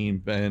 15.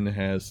 Ben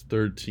has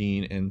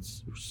 13, and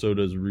so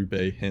does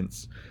Roope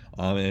Hintz.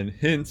 And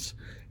Hintz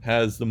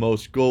has the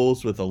most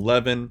goals with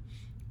 11,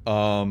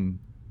 and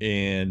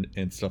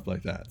stuff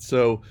like that.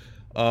 So,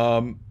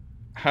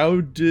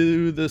 how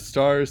do the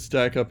Stars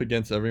stack up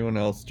against everyone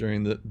else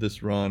during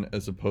this run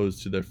as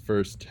opposed to their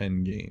first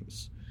 10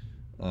 games?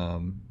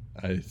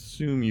 I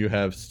assume you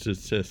have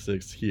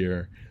statistics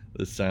here.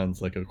 This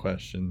sounds like a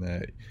question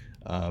that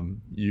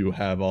you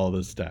have all the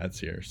stats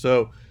here.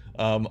 So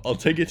I'll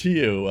take it to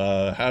you.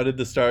 How did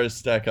the Stars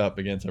stack up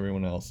against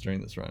everyone else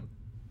during this run?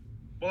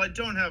 Well, I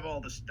don't have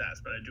all the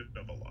stats, but I do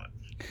have a lot.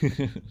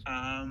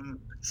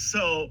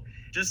 So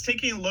just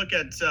taking a look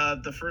at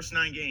the first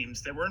 9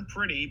 games, they weren't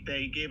pretty.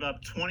 They gave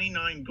up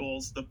 29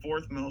 goals, the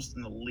 4th most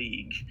in the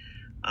league.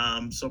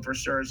 So for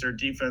Stars, their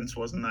defense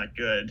wasn't that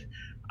good.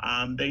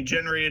 They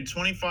generated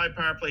 25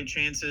 power play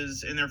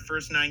chances in their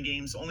first 9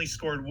 games, only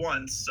scored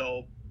once.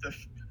 So the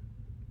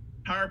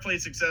power play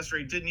success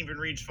rate didn't even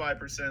reach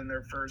 5% in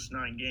their first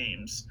 9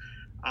 games.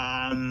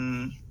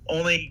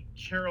 Only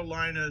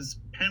Carolina's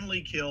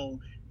penalty kill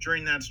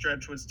during that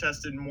stretch was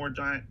tested more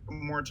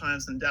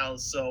times than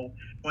Dallas. So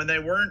when they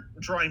weren't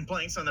drawing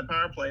blanks on the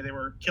power play, they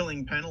were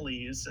killing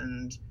penalties.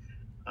 And,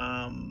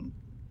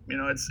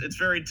 it's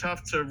very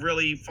tough to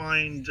really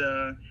find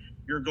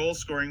your goal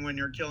scoring when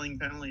you're killing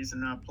penalties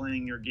and not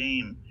playing your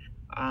game.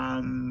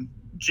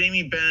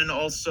 Jamie Benn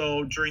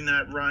also during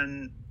that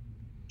run,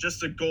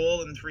 just a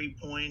goal and 3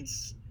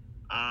 points.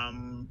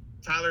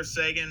 Tyler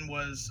Seguin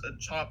was a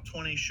top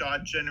 20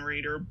 shot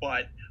generator,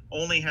 but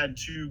only had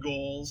 2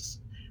 goals.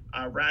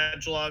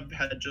 Radulov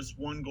had just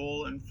 1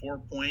 goal and 4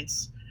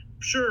 points.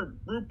 Sure,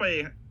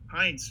 Roope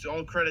Hintz,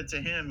 all credit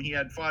to him. He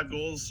had 5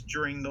 goals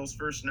during those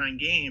first 9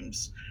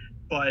 games.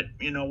 But,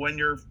 when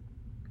your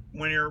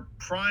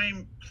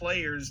prime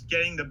players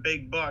getting the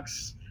big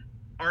bucks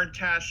aren't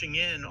cashing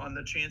in on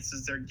the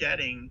chances they're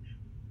getting,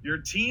 your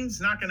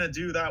team's not going to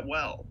do that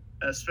well,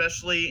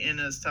 especially in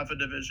as tough a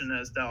division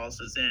as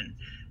Dallas is in.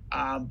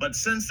 But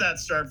since that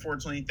start,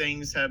 fortunately,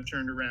 things have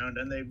turned around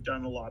and they've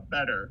done a lot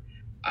better.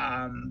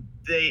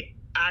 They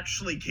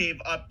actually gave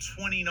up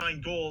 29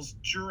 goals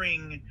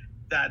during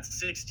that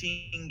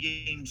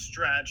 16-game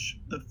stretch,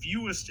 the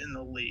fewest in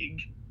the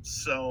league.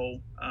 So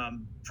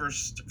for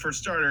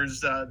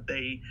starters,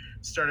 they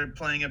started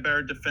playing a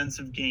better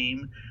defensive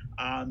game.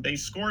 They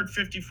scored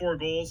 54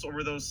 goals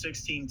over those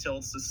 16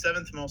 tilts, the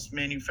 7th most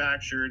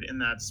manufactured in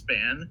that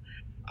span.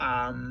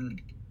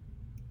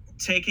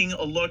 Taking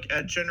a look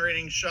at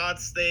generating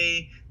shots,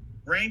 they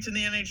ranked in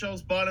the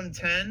NHL's bottom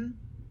 10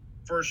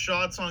 for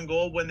shots on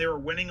goal when they were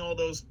winning all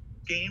those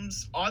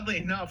games. Oddly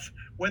enough,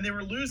 when they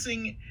were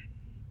losing,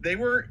 they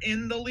were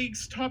in the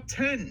league's top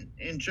 10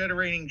 in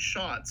generating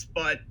shots.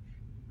 But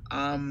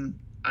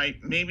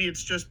maybe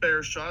it's just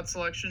better shot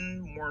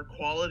selection, more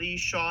quality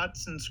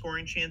shots and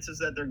scoring chances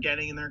that they're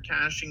getting and they're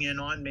cashing in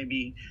on.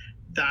 Maybe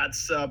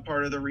that's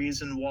part of the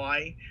reason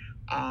why.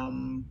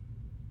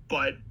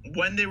 But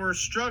when they were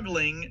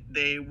struggling,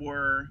 they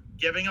were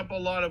giving up a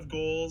lot of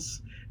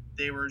goals.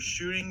 They were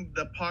shooting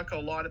the puck a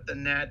lot at the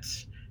net,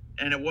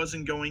 and it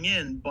wasn't going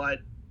in. But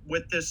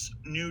with this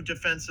new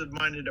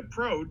defensive-minded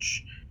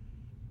approach,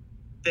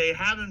 they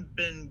haven't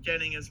been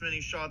getting as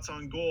many shots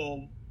on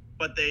goal,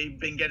 but they've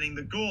been getting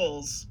the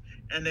goals,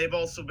 and they've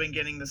also been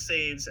getting the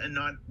saves and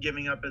not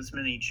giving up as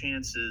many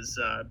chances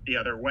the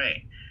other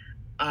way.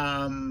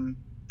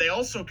 They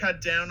also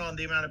cut down on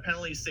the amount of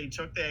penalties they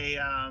took.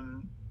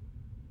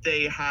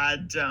 They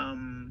had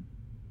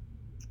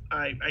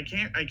I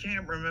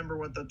can't remember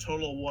what the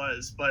total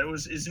was, but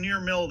is near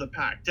middle of the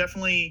pack.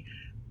 Definitely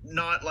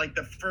not like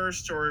the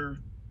first or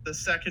the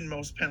second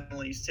most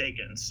penalties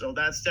taken. So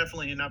that's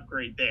definitely an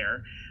upgrade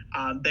there.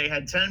 They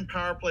had 10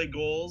 power play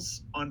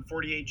goals on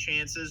 48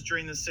 chances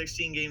during the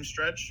 16-game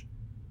stretch.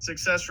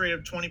 Success rate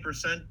of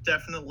 20%,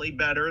 definitely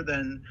better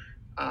than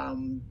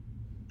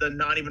the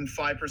not even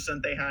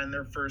 5% they had in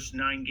their first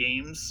 9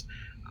 games.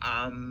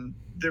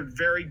 They're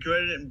very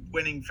good at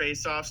winning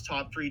faceoffs,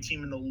 top 3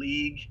 team in the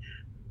league.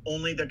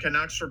 only the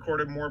Canucks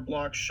recorded more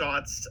blocked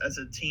shots as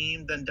a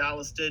team than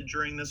Dallas did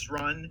during this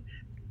run.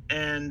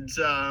 And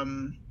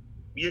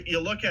you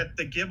look at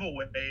the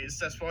giveaways,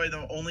 that's probably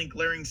the only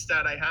glaring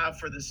stat I have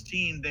for this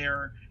team.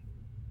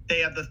 They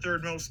have the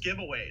third most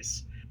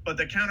giveaways. But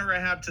the counter I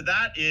have to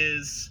that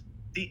is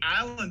the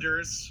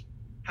Islanders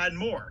had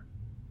more.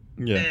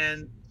 Yeah.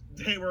 And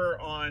they were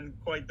on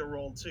quite the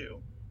roll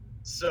too.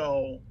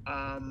 So,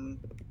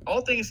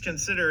 all things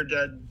considered,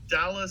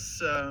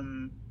 Dallas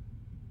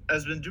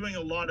has been doing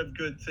a lot of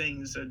good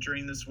things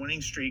during this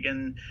winning streak,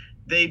 and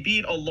they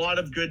beat a lot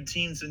of good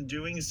teams in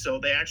doing so.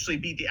 They actually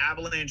beat the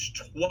Avalanche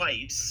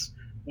twice,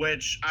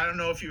 which I don't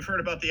know if you've heard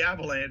about the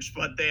Avalanche,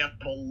 but they have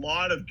a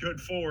lot of good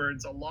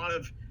forwards, a lot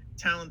of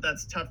talent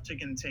that's tough to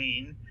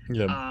contain.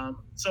 Yeah.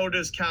 So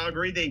does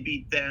Calgary. They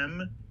beat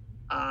them.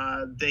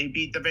 They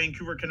beat the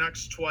Vancouver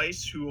Canucks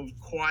twice, who have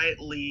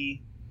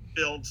quietly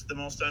built the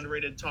most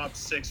underrated top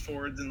six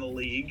forwards in the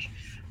league.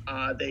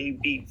 They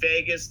beat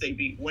Vegas. They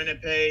beat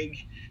Winnipeg.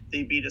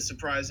 They beat a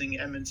surprising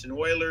Edmonton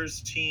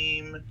Oilers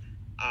team.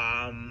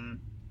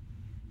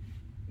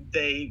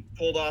 They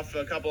pulled off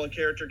a couple of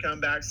character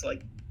comebacks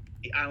like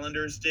the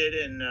Islanders did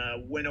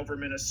and win over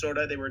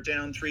Minnesota. They were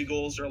down 3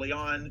 goals early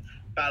on,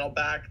 battled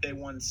back. They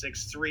won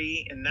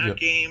 6-3 in that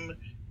game.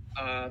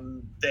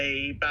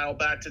 They battled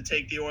back to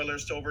take the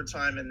Oilers to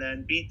overtime and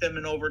then beat them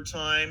in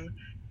overtime.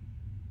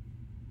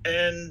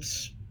 And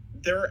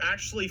there are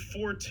actually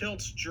 4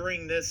 tilts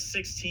during this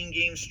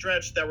 16-game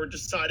stretch that were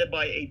decided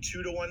by a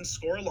 2-1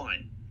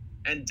 scoreline.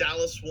 And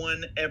Dallas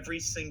won every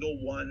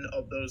single one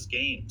of those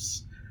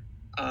games.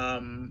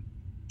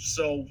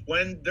 So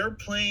when they're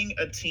playing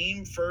a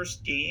team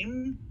first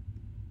game,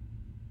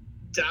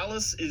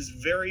 Dallas is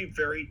very,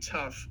 very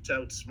tough to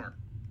outsmart.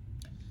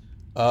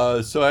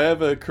 So I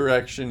have a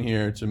correction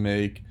here to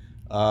make.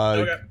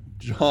 Okay.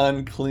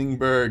 John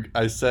Klingberg,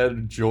 I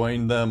said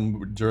joined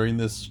them during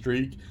this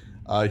streak.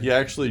 He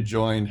actually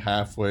joined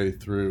halfway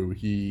through.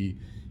 He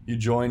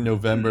joined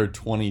November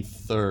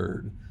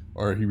 23rd,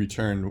 or he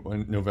returned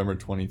November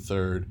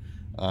 23rd,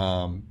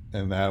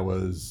 and that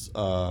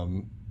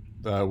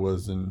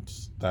wasn't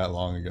that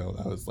long ago.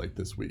 That was like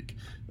this week,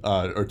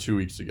 or 2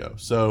 weeks ago.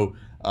 So,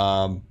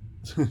 so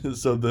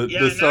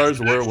the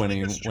Stars were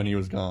winning when he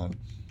was gone.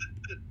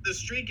 The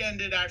streak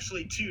ended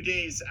actually 2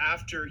 days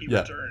after he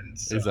returned.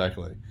 So.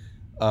 Exactly.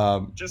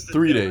 Just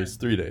 3 days.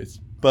 3 days.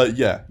 But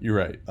yeah, you're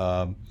right.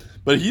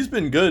 But he's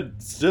been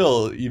good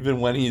still, even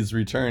when he's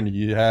returned.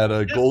 He had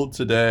a goal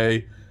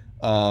today,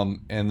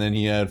 and then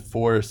he had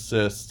 4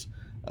 assists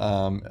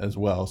as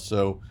well.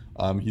 So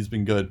he's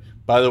been good.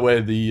 By the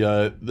way,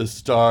 the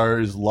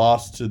Stars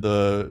lost to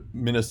the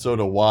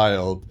Minnesota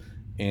Wild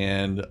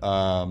and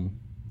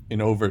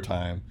in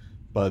overtime,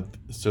 but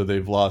so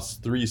they've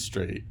lost 3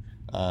 straight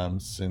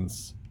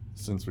since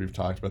we've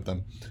talked about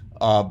them.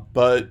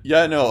 But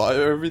yeah, no,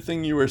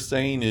 everything you were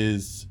saying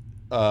is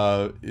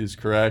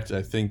correct.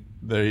 I think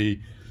they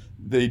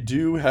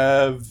do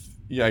have,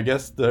 I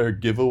guess their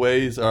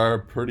giveaways are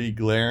pretty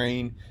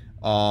glaring.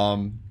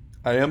 I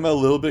am a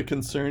little bit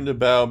concerned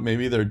about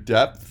maybe their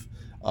depth.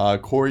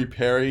 Corey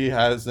Perry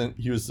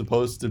he was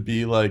supposed to be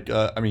he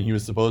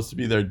was supposed to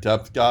be their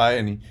depth guy,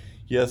 and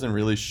he hasn't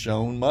really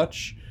shown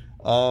much,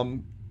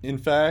 in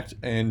fact,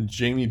 and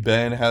Jamie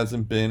Benn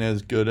hasn't been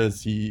as good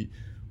as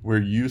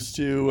we're used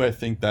to. I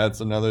think that's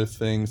another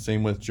thing.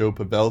 Same with Joe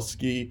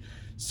Pavelski.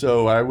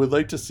 So I would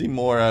like to see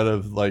more out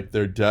of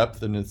their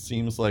depth, and it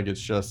seems like it's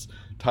just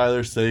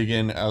Tyler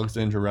Seguin,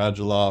 Alexander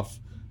Radulov,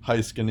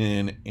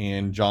 Heiskanen,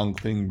 and John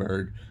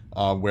Klingberg.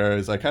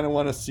 Whereas I kind of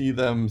want to see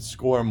them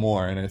score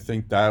more, and I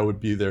think that would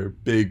be their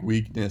big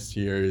weakness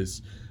here.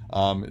 Is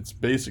it's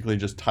basically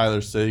just Tyler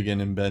Seguin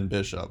and Ben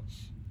Bishop,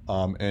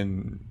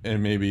 and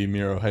maybe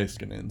Miro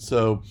Heiskanen.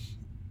 So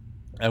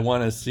I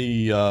want to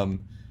see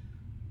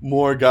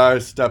more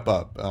guys step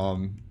up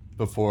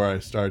before I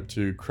start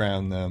to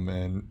crown them,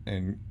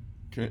 and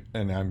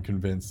I'm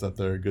convinced that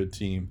they're a good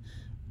team.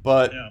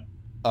 But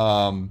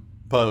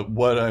but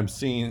what I'm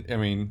seeing, I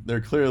mean,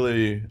 they're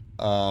clearly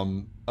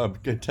a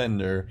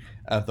contender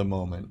at the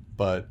moment,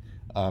 but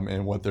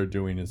and what they're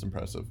doing is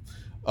impressive.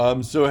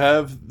 So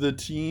have the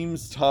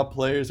team's top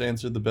players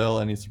answered the bell?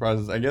 Any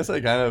surprises? I guess I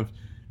kind of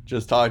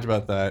just talked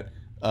about that.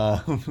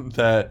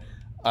 That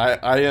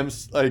I am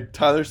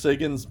Tyler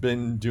Seguin's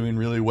been doing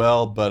really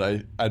well,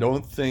 but I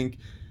don't think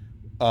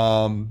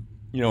and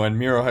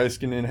Miro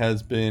Heiskanen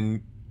has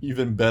been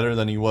even better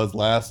than he was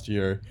last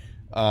year,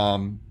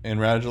 and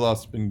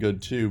Radulov's been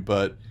good too.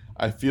 But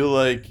I feel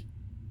like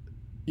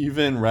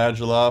even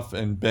Radulov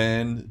and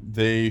Ben,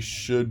 they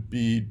should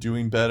be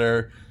doing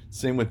better.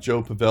 Same with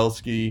Joe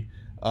Pavelski.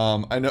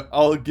 I know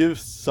I'll give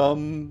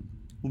some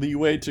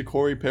leeway to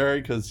Corey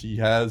Perry because he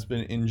has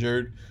been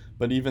injured,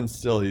 but even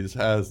still, he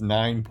has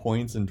 9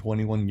 points in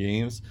 21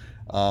 games.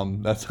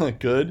 That's not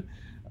good.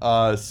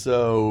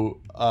 So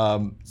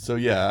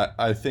yeah,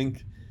 I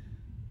think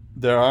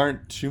there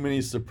aren't too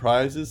many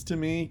surprises to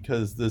me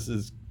because this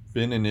has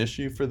been an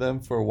issue for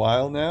them for a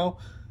while now.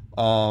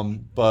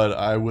 But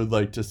I would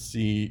like to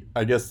see,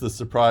 I guess the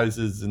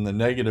surprises in the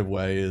negative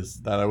way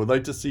is that I would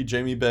like to see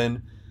Jamie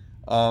Benn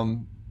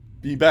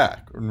be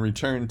back and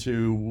return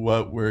to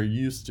what we're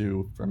used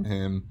to from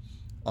him.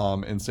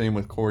 And same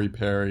with Corey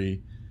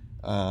Perry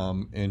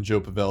and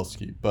Joe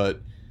Pavelski.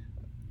 But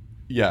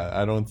yeah,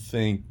 I don't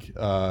think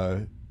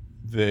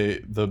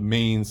the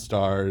main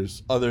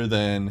stars, other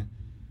than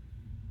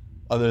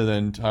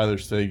Tyler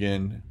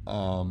Seguin,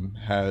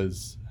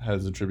 has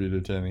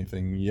attributed to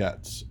anything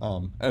yet.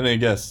 And I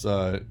guess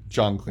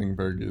John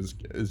Klingberg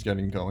is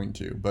getting going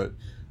too. But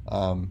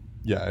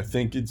yeah, I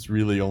think it's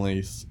really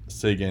only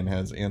Seguin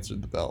has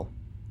answered the bell.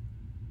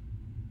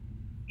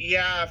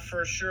 Yeah,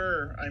 for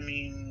sure. I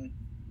mean,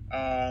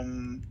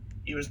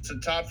 he was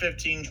the top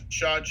 15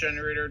 shot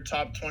generator,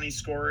 top 20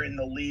 scorer in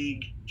the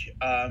league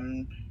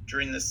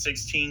during the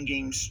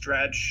 16-game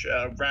stretch.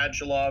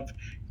 Radulov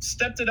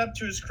stepped it up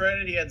to his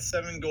credit. He had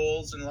 7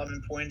 goals and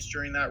 11 points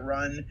during that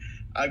run.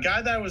 A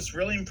guy that I was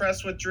really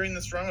impressed with during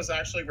this run was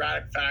actually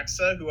Radek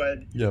Faksa, who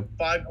had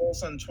 5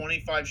 goals on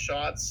 25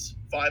 shots,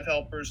 5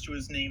 helpers to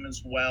his name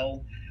as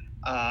well.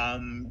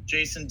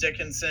 Jason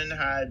Dickinson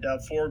had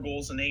 4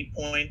 goals and 8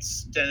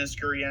 points. Denis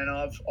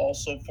Gurianov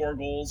also 4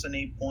 goals and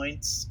 8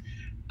 points.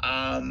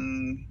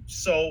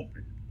 So,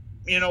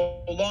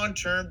 long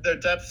term, their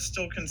depth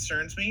still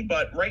concerns me,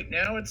 but right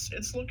now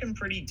it's looking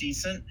pretty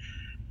decent.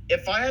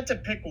 If I had to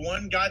pick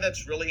one guy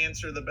that's really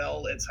answered the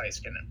bell, it's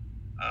Heiskanen.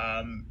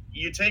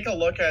 You take a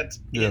look at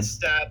his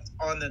stats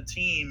on the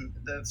team,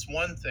 that's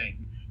one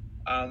thing.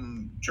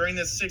 During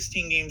this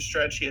 16-game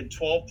stretch, he had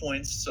 12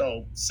 points,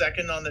 so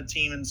second on the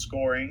team in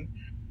scoring.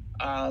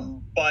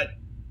 But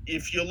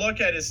if you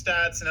look at his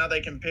stats and how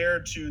they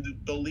compare to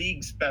the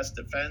league's best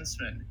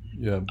defenseman,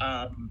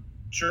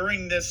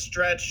 during this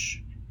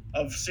stretch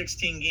of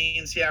 16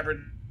 games, he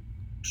averaged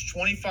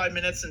 25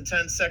 minutes and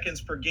 10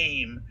 seconds per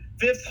game,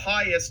 5th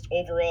highest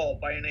overall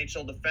by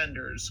NHL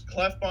defenders.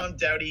 Klefbom,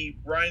 Doughty,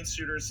 Ryan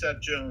Suter, Seth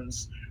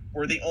Jones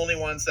were the only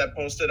ones that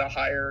posted a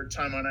higher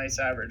time on ice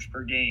average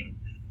per game.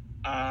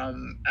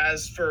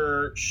 As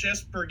for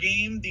shifts per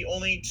game, the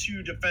only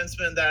 2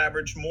 defensemen that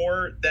averaged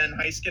more than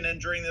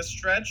Heiskanen during this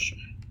stretch,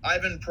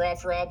 Ivan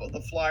Provorov of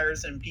the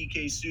Flyers and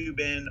PK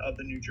Subban of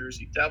the New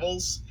Jersey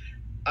Devils.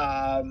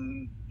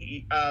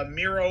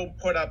 Miro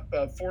put up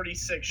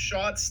 46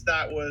 shots.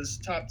 That was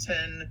top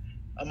 10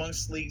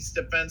 amongst league's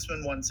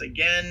defensemen once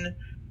again.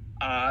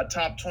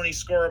 Top 20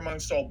 scorer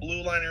amongst all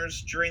blue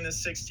liners during the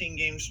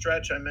 16-game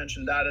stretch. I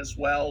mentioned that as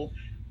well.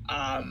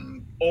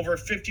 Over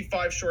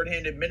 55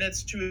 shorthanded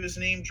minutes to his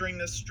name during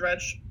this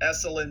stretch.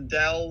 Esa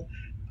Lindell,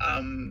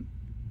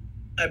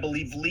 I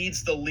believe,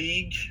 leads the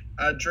league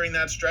during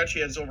that stretch. He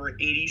has over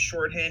 80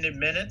 shorthanded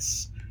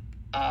minutes.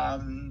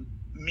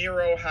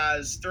 Miro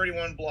has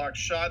 31 blocked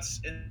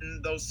shots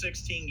in those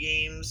 16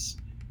 games.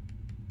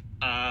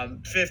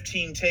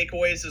 15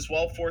 takeaways as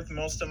well, 4th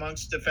most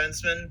amongst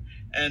defensemen.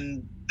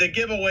 And the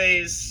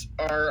giveaways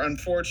are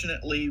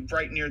unfortunately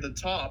right near the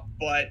top,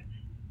 but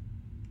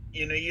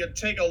you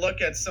take a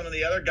look at some of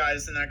the other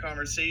guys in that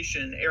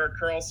conversation, Erik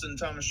Karlsson,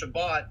 Thomas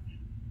Chabot,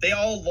 they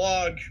all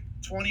log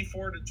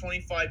 24 to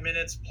 25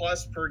 minutes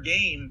plus per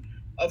game.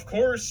 Of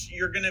course,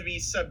 you're going to be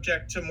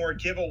subject to more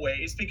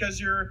giveaways because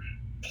you're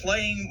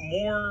playing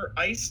more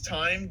ice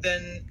time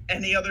than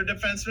any other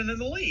defenseman in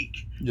the league.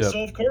 Yep.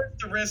 So, of course,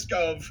 the risk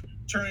of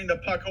turning the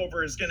puck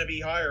over is going to be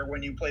higher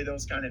when you play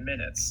those kind of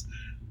minutes.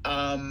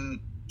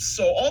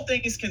 So all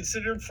things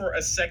considered, for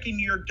a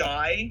second-year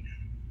guy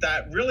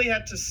that really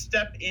had to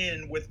step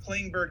in with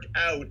Klingberg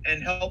out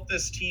and help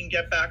this team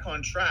get back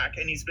on track,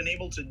 and he's been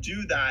able to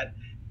do that,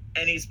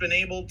 and he's been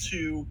able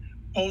to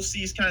post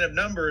these kind of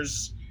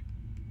numbers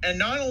and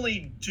not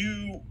only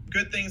do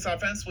good things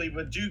offensively,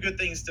 but do good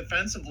things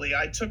defensively.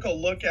 I took a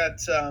look at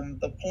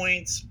the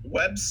Points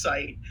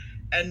website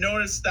and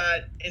noticed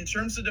that in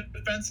terms of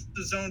defensive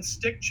zone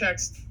stick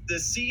checks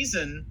this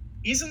season,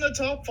 he's in the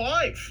top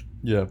 5.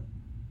 Yeah.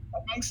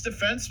 Amongst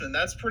defensemen.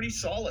 That's pretty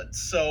solid.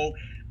 So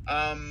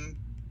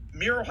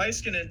Miro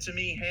Heiskanen, to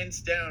me,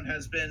 hands down,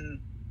 has been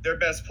their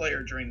best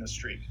player during the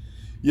streak.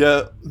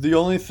 Yeah, the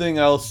only thing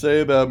I'll say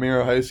about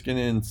Miro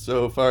Heiskanen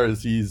so far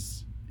is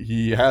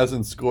he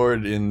hasn't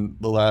scored in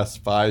the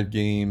last 5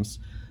 games.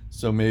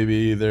 So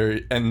maybe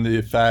and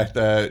the fact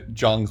that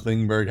John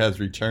Klingberg has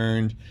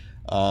returned.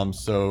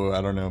 So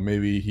I don't know,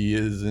 maybe he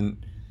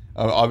isn't.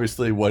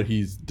 Obviously, what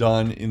he's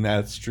done in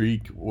that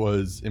streak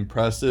was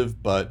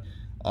impressive, but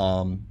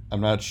I'm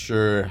not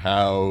sure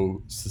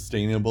how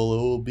sustainable it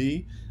will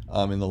be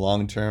in the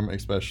long term,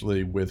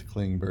 especially with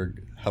Klingberg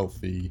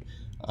healthy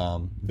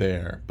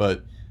there.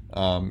 But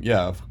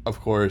yeah,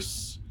 of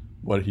course,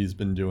 what he's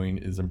been doing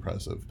is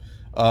impressive.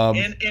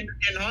 In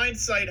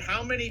hindsight,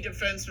 how many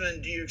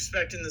defensemen do you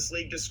expect in this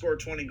league to score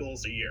 20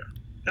 goals a year?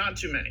 Not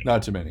too many.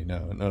 Not too many.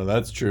 No,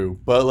 that's true.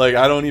 But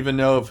I don't even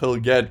know if he'll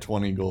get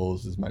 20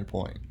 goals. Is my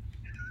point.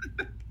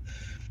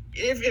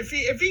 If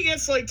he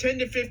gets 10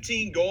 to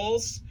 15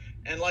 goals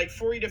and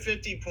 40 to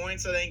 50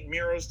 points, I think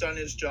Miro's done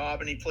his job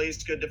and he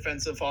plays good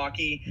defensive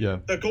hockey. Yeah.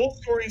 The goal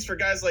scorings for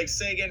guys like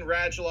Seguin,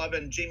 Radulov,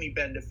 and Jamie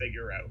Benn to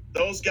figure out.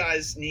 Those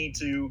guys need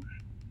to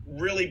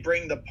really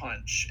bring the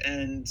punch.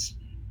 And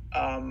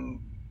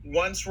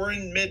once we're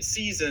in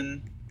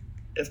mid-season,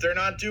 If they're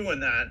not doing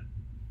that,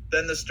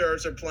 then the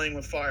Stars are playing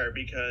with fire,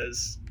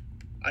 because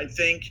I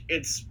think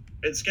it's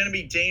going to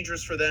be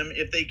dangerous for them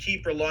if they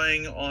keep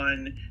relying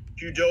on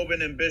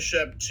Hudobin and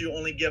Bishop to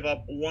only give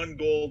up 1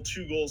 goal,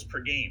 2 goals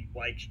per game.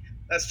 Like,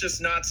 that's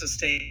just not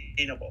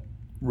sustainable.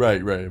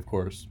 Right, of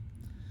course.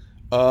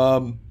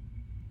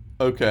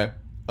 Okay.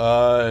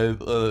 And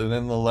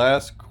then the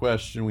last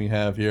question we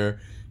have here: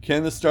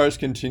 can the Stars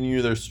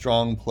continue their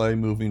strong play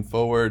moving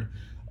forward?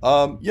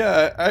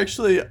 Yeah,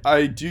 actually,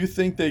 I do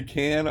think they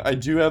can. I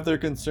do have their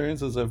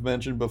concerns, as I've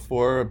mentioned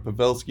before.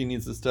 Pavelski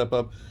needs to step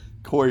up.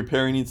 Corey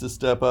Perry needs to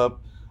step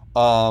up.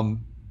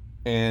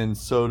 And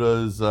so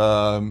does,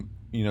 John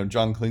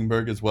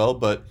Klingberg as well.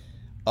 But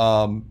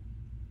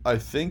I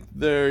think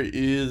there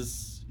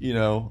is,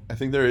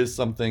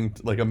 something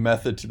like a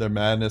method to their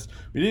madness.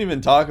 We didn't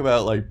even talk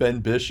about like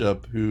Ben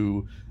Bishop,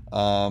 who,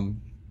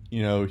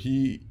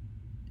 he's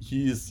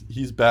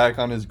back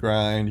on his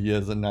grind. He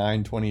has a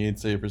 .928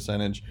 save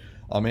percentage.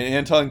 And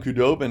Anton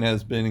Khudobin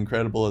has been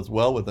incredible as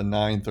well with a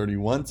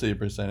 .931 save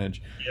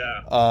percentage.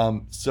 Yeah.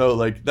 So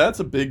like that's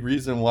a big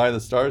reason why the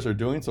Stars are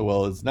doing so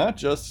well. It's not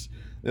just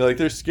like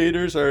their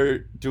skaters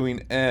are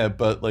doing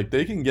but like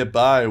they can get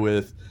by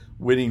with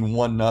winning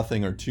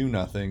 1-0 or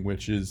 2-0,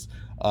 which is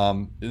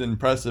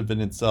impressive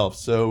in itself.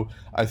 So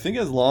I think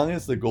as long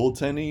as the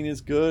goaltending is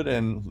good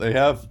and they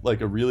have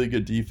like a really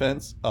good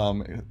defense,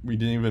 we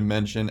didn't even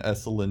mention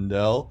Esa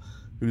Lindell,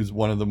 who's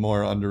one of the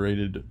more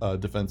underrated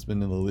defensemen in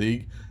the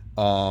league.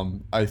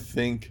 I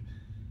think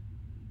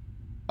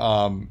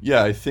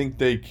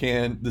they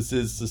can. This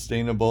is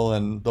sustainable,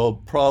 and they'll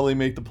probably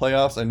make the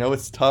playoffs. I know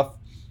it's tough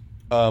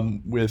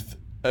with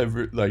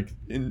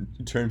in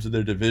terms of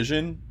their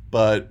division,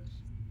 but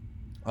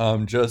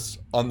just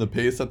on the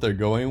pace that they're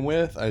going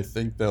with, I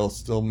think they'll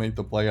still make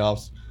the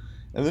playoffs,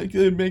 and they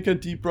could make a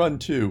deep run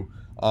too.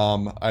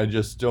 I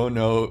just don't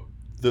know.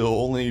 The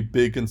only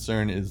big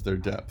concern is their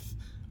depth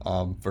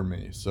for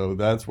me. So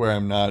that's where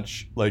I'm not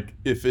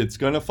if it's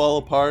going to fall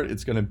apart,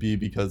 it's going to be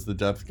because the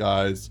depth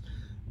guys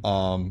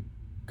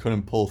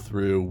couldn't pull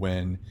through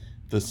when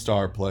the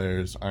star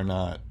players are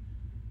not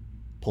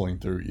pulling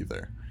through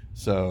either.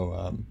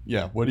 So,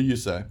 what do you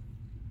say?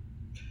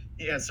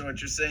 Yeah, so what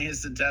you're saying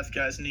is the depth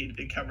guys need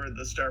to cover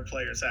the star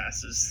players'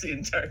 asses the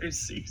entire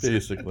season.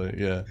 Basically,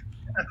 yeah.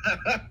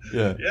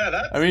 Yeah,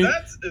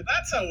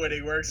 that's how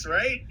winning works,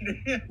 right?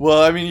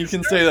 Well, I mean, you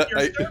can say that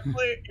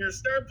your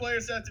star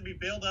players have to be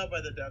bailed out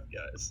by the depth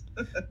guys.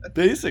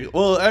 Basically,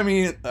 well, I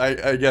mean,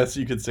 I guess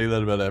you could say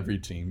that about every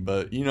team,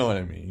 but you know what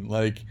I mean.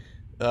 Like,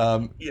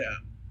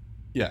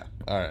 yeah.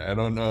 All right, I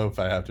don't know if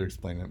I have to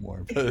explain it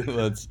more, but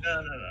let's.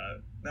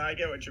 No, I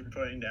get what you're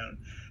putting down.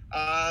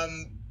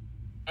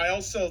 I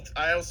also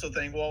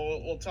think,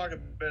 we'll talk a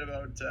bit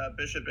about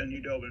Bishop and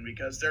Hudobin,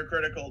 because they're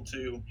critical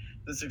to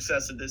the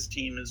success of this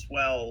team as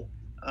well.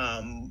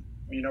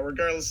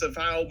 Regardless of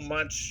how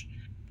much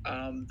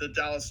the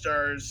Dallas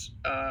Stars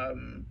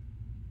can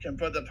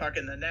put the puck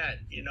in the net,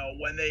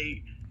 when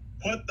they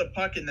put the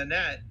puck in the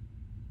net,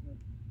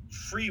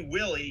 free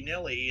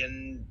willy-nilly,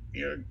 and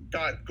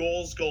got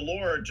goals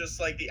galore, just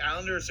like the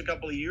Islanders a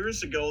couple of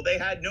years ago, they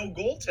had no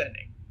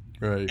goaltending.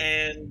 Right.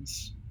 And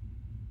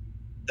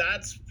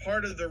that's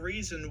part of the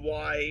reason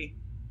why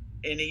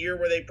in a year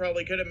where they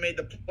probably could have made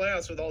the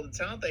playoffs with all the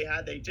talent they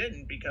had, they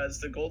didn't, because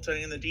the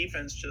goaltending and the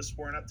defense just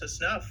weren't up to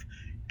snuff.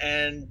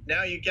 And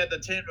now you get the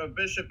tandem of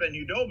Bishop and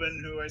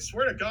Hudobin, who I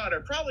swear to God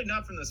are probably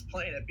not from this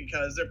planet,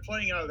 because they're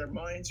playing out of their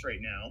minds right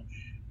now.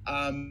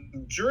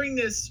 During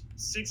this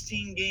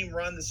 16-game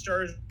run, the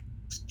Stars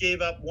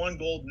gave up 1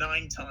 goal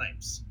 9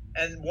 times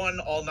and won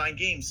all 9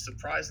 games,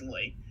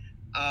 surprisingly.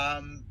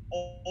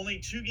 Only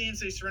 2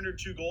 games they surrendered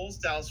 2 goals.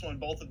 Dallas won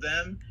both of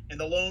them. In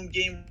the lone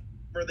game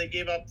where they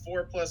gave up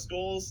 4+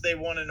 goals, they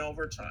won in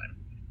overtime.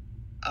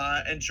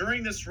 And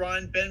during this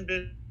run, Ben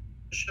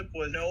Bishop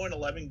was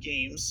 0-11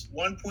 games,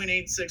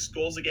 1.86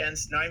 goals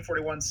against,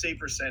 941 save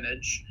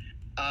percentage.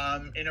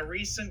 In a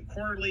recent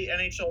quarterly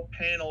NHL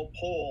panel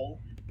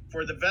poll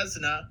for the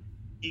Vezina,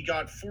 he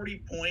got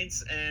 40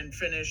 points and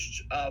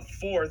finished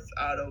 4th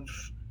out of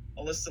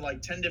a list of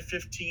like 10 to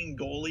 15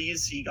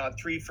 goalies. He got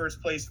 3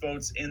 first-place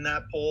votes in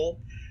that poll.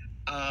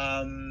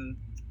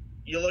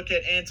 You look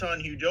at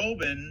Anton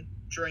Hudobin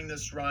during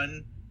this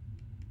run,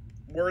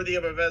 worthy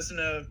of a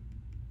Vezina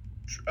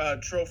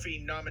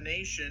trophy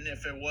nomination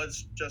if it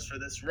was just for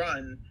this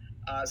run.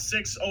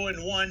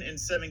 6-0-1 in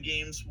 7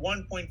 games,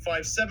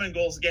 1.57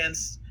 goals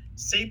against,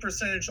 save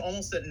percentage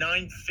almost at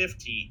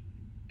 .950.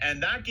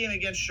 And that game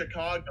against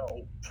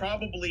Chicago,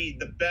 probably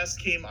the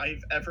best game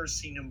I've ever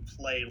seen him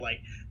play. Like,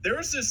 there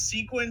was this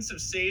sequence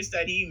of saves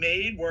that he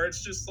made where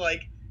it's just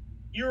like,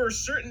 you were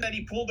certain that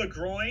he pulled a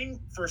groin.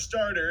 For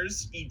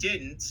starters, he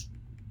didn't.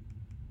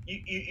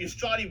 You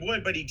thought he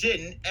would, but he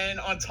didn't. And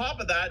on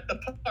top of that, the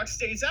puck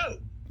stays out.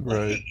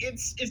 Right. Like,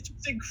 it's just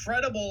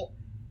incredible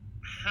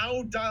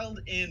how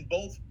dialed in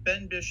both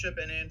Ben Bishop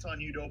and Anton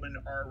Hudobin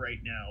are right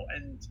now.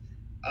 And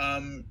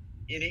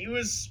he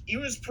was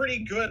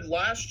pretty good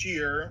last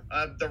year.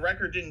 The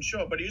record didn't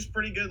show it, but he was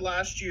pretty good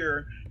last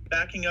year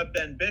backing up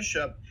Ben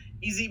Bishop.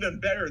 he's even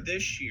better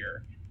this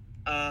year.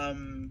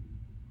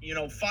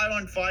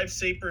 5-on-5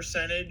 save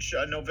percentage,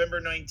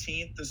 November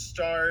 19th, the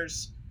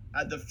Stars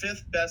had the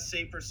 5th best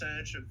save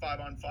percentage at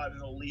 5-on-5 in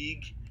the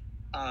league.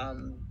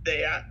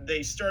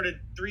 They started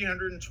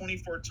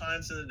 324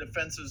 times in the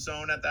defensive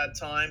zone at that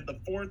time, the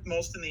 4th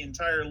most in the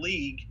entire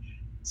league.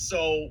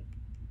 So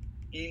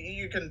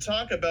you can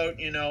talk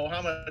about,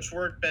 how much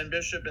work Ben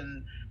Bishop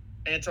and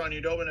Anton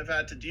Khudobin have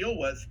had to deal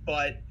with,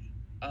 but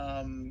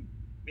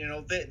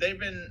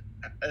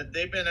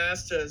they've been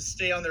asked to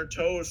stay on their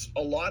toes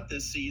a lot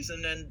this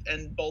season,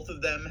 and both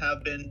of them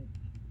have been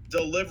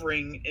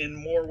delivering in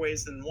more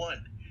ways than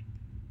one.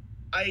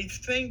 I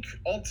think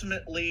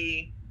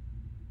ultimately,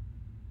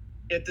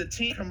 if the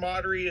team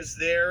camaraderie is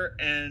there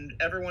and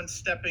everyone's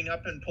stepping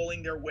up and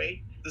pulling their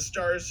weight, the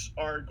Stars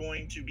are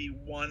going to be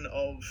one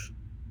of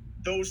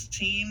those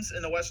teams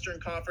in the Western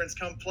Conference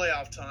come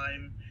playoff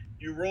time.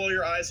 You roll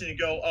your eyes and you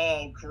go,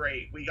 oh,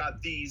 great, we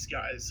got these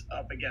guys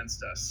up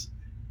against us.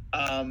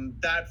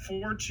 That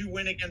 4-2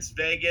 win against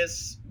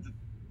Vegas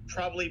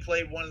probably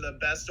played one of the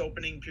best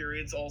opening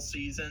periods all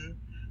season.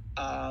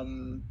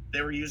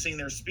 They were using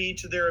their speed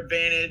to their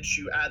advantage.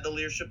 You add the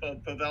leadership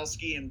of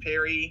Pavelski and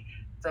Perry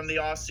from the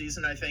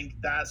offseason. I think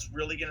that's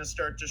really going to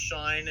start to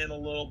shine in a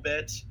little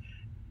bit.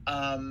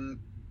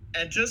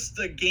 And just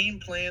the game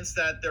plans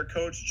that their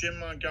coach, Jim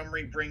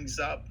Montgomery, brings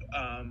up.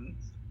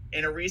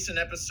 In a recent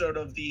episode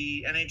of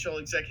the NHL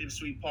Executive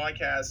Suite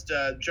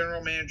podcast,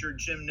 General Manager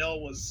Jim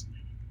Nill was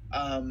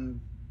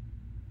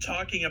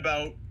talking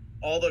about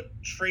all the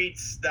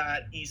traits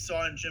that he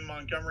saw in Jim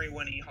Montgomery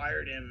when he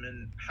hired him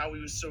and how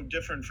he was so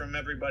different from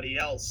everybody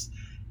else.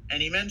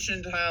 And he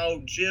mentioned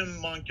how Jim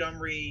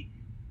Montgomery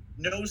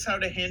knows how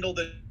to handle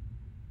the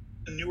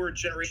newer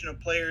generation of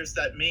players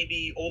that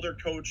maybe older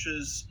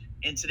coaches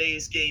in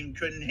today's game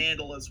couldn't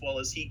handle as well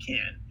as he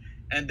can.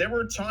 And there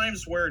were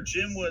times where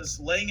Jim was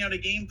laying out a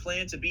game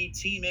plan to be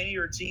Team A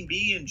or Team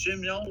B, and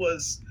Jim Nill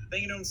was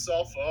thinking to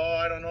himself,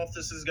 oh, I don't know if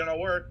this is going to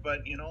work, but,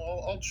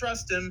 I'll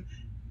trust him.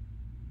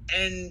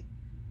 And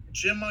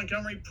Jim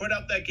Montgomery put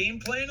out that game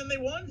plan, and they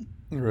won.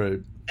 Right.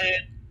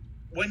 And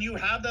when you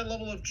have that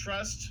level of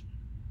trust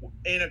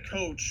in a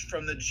coach,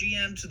 from the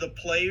GM to the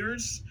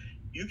players,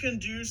 you can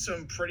do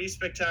some pretty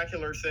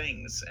spectacular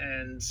things.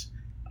 And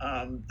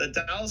the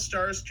Dallas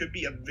Stars could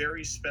be a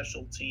very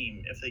special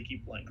team if they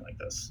keep playing like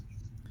this.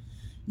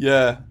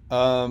 Yeah.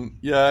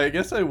 I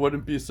guess I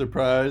wouldn't be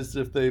surprised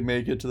if they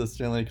make it to the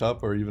Stanley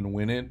Cup or even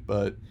win it,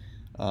 but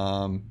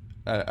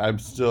I'm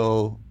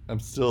still,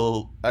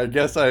 I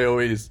guess I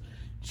always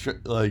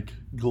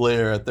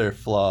glare at their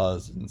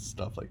flaws and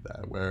stuff like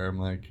that, where I'm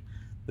like,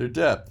 their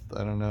depth,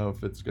 I don't know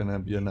if it's going to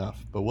be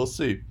enough, but we'll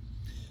see.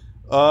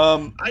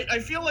 I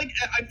feel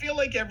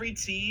like every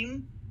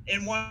team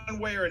in one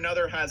way or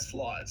another has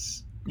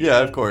flaws. Yeah,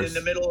 of course. In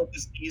the middle of the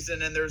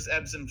season, and there's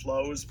ebbs and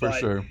flows. For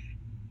sure.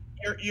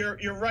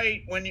 You're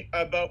right when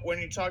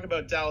you talk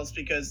about Dallas,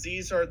 because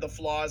these are the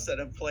flaws that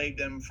have plagued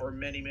them for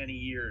many, many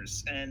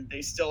years, and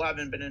they still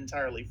haven't been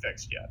entirely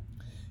fixed yet.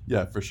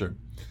 Yeah, for sure.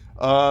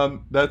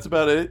 That's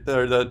about it.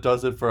 That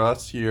does it for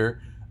us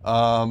here.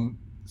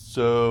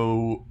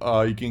 So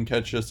you can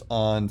catch us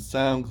on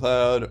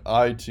SoundCloud,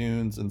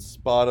 iTunes, and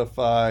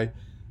Spotify.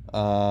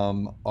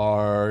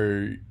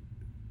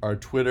 Our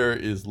Twitter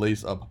is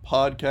Lace Up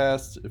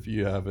Podcast. If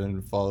you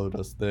haven't followed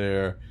us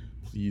there,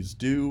 please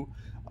do.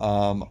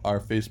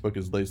 Our Facebook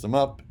is Lace 'em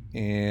Up,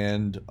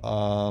 and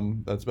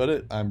that's about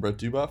it. I'm Brett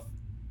Dubuff.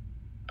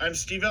 I'm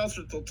Steve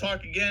Ellsworth. We'll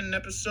talk again in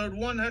episode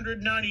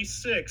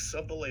 196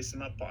 of the Lace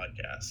 'em Up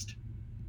Podcast.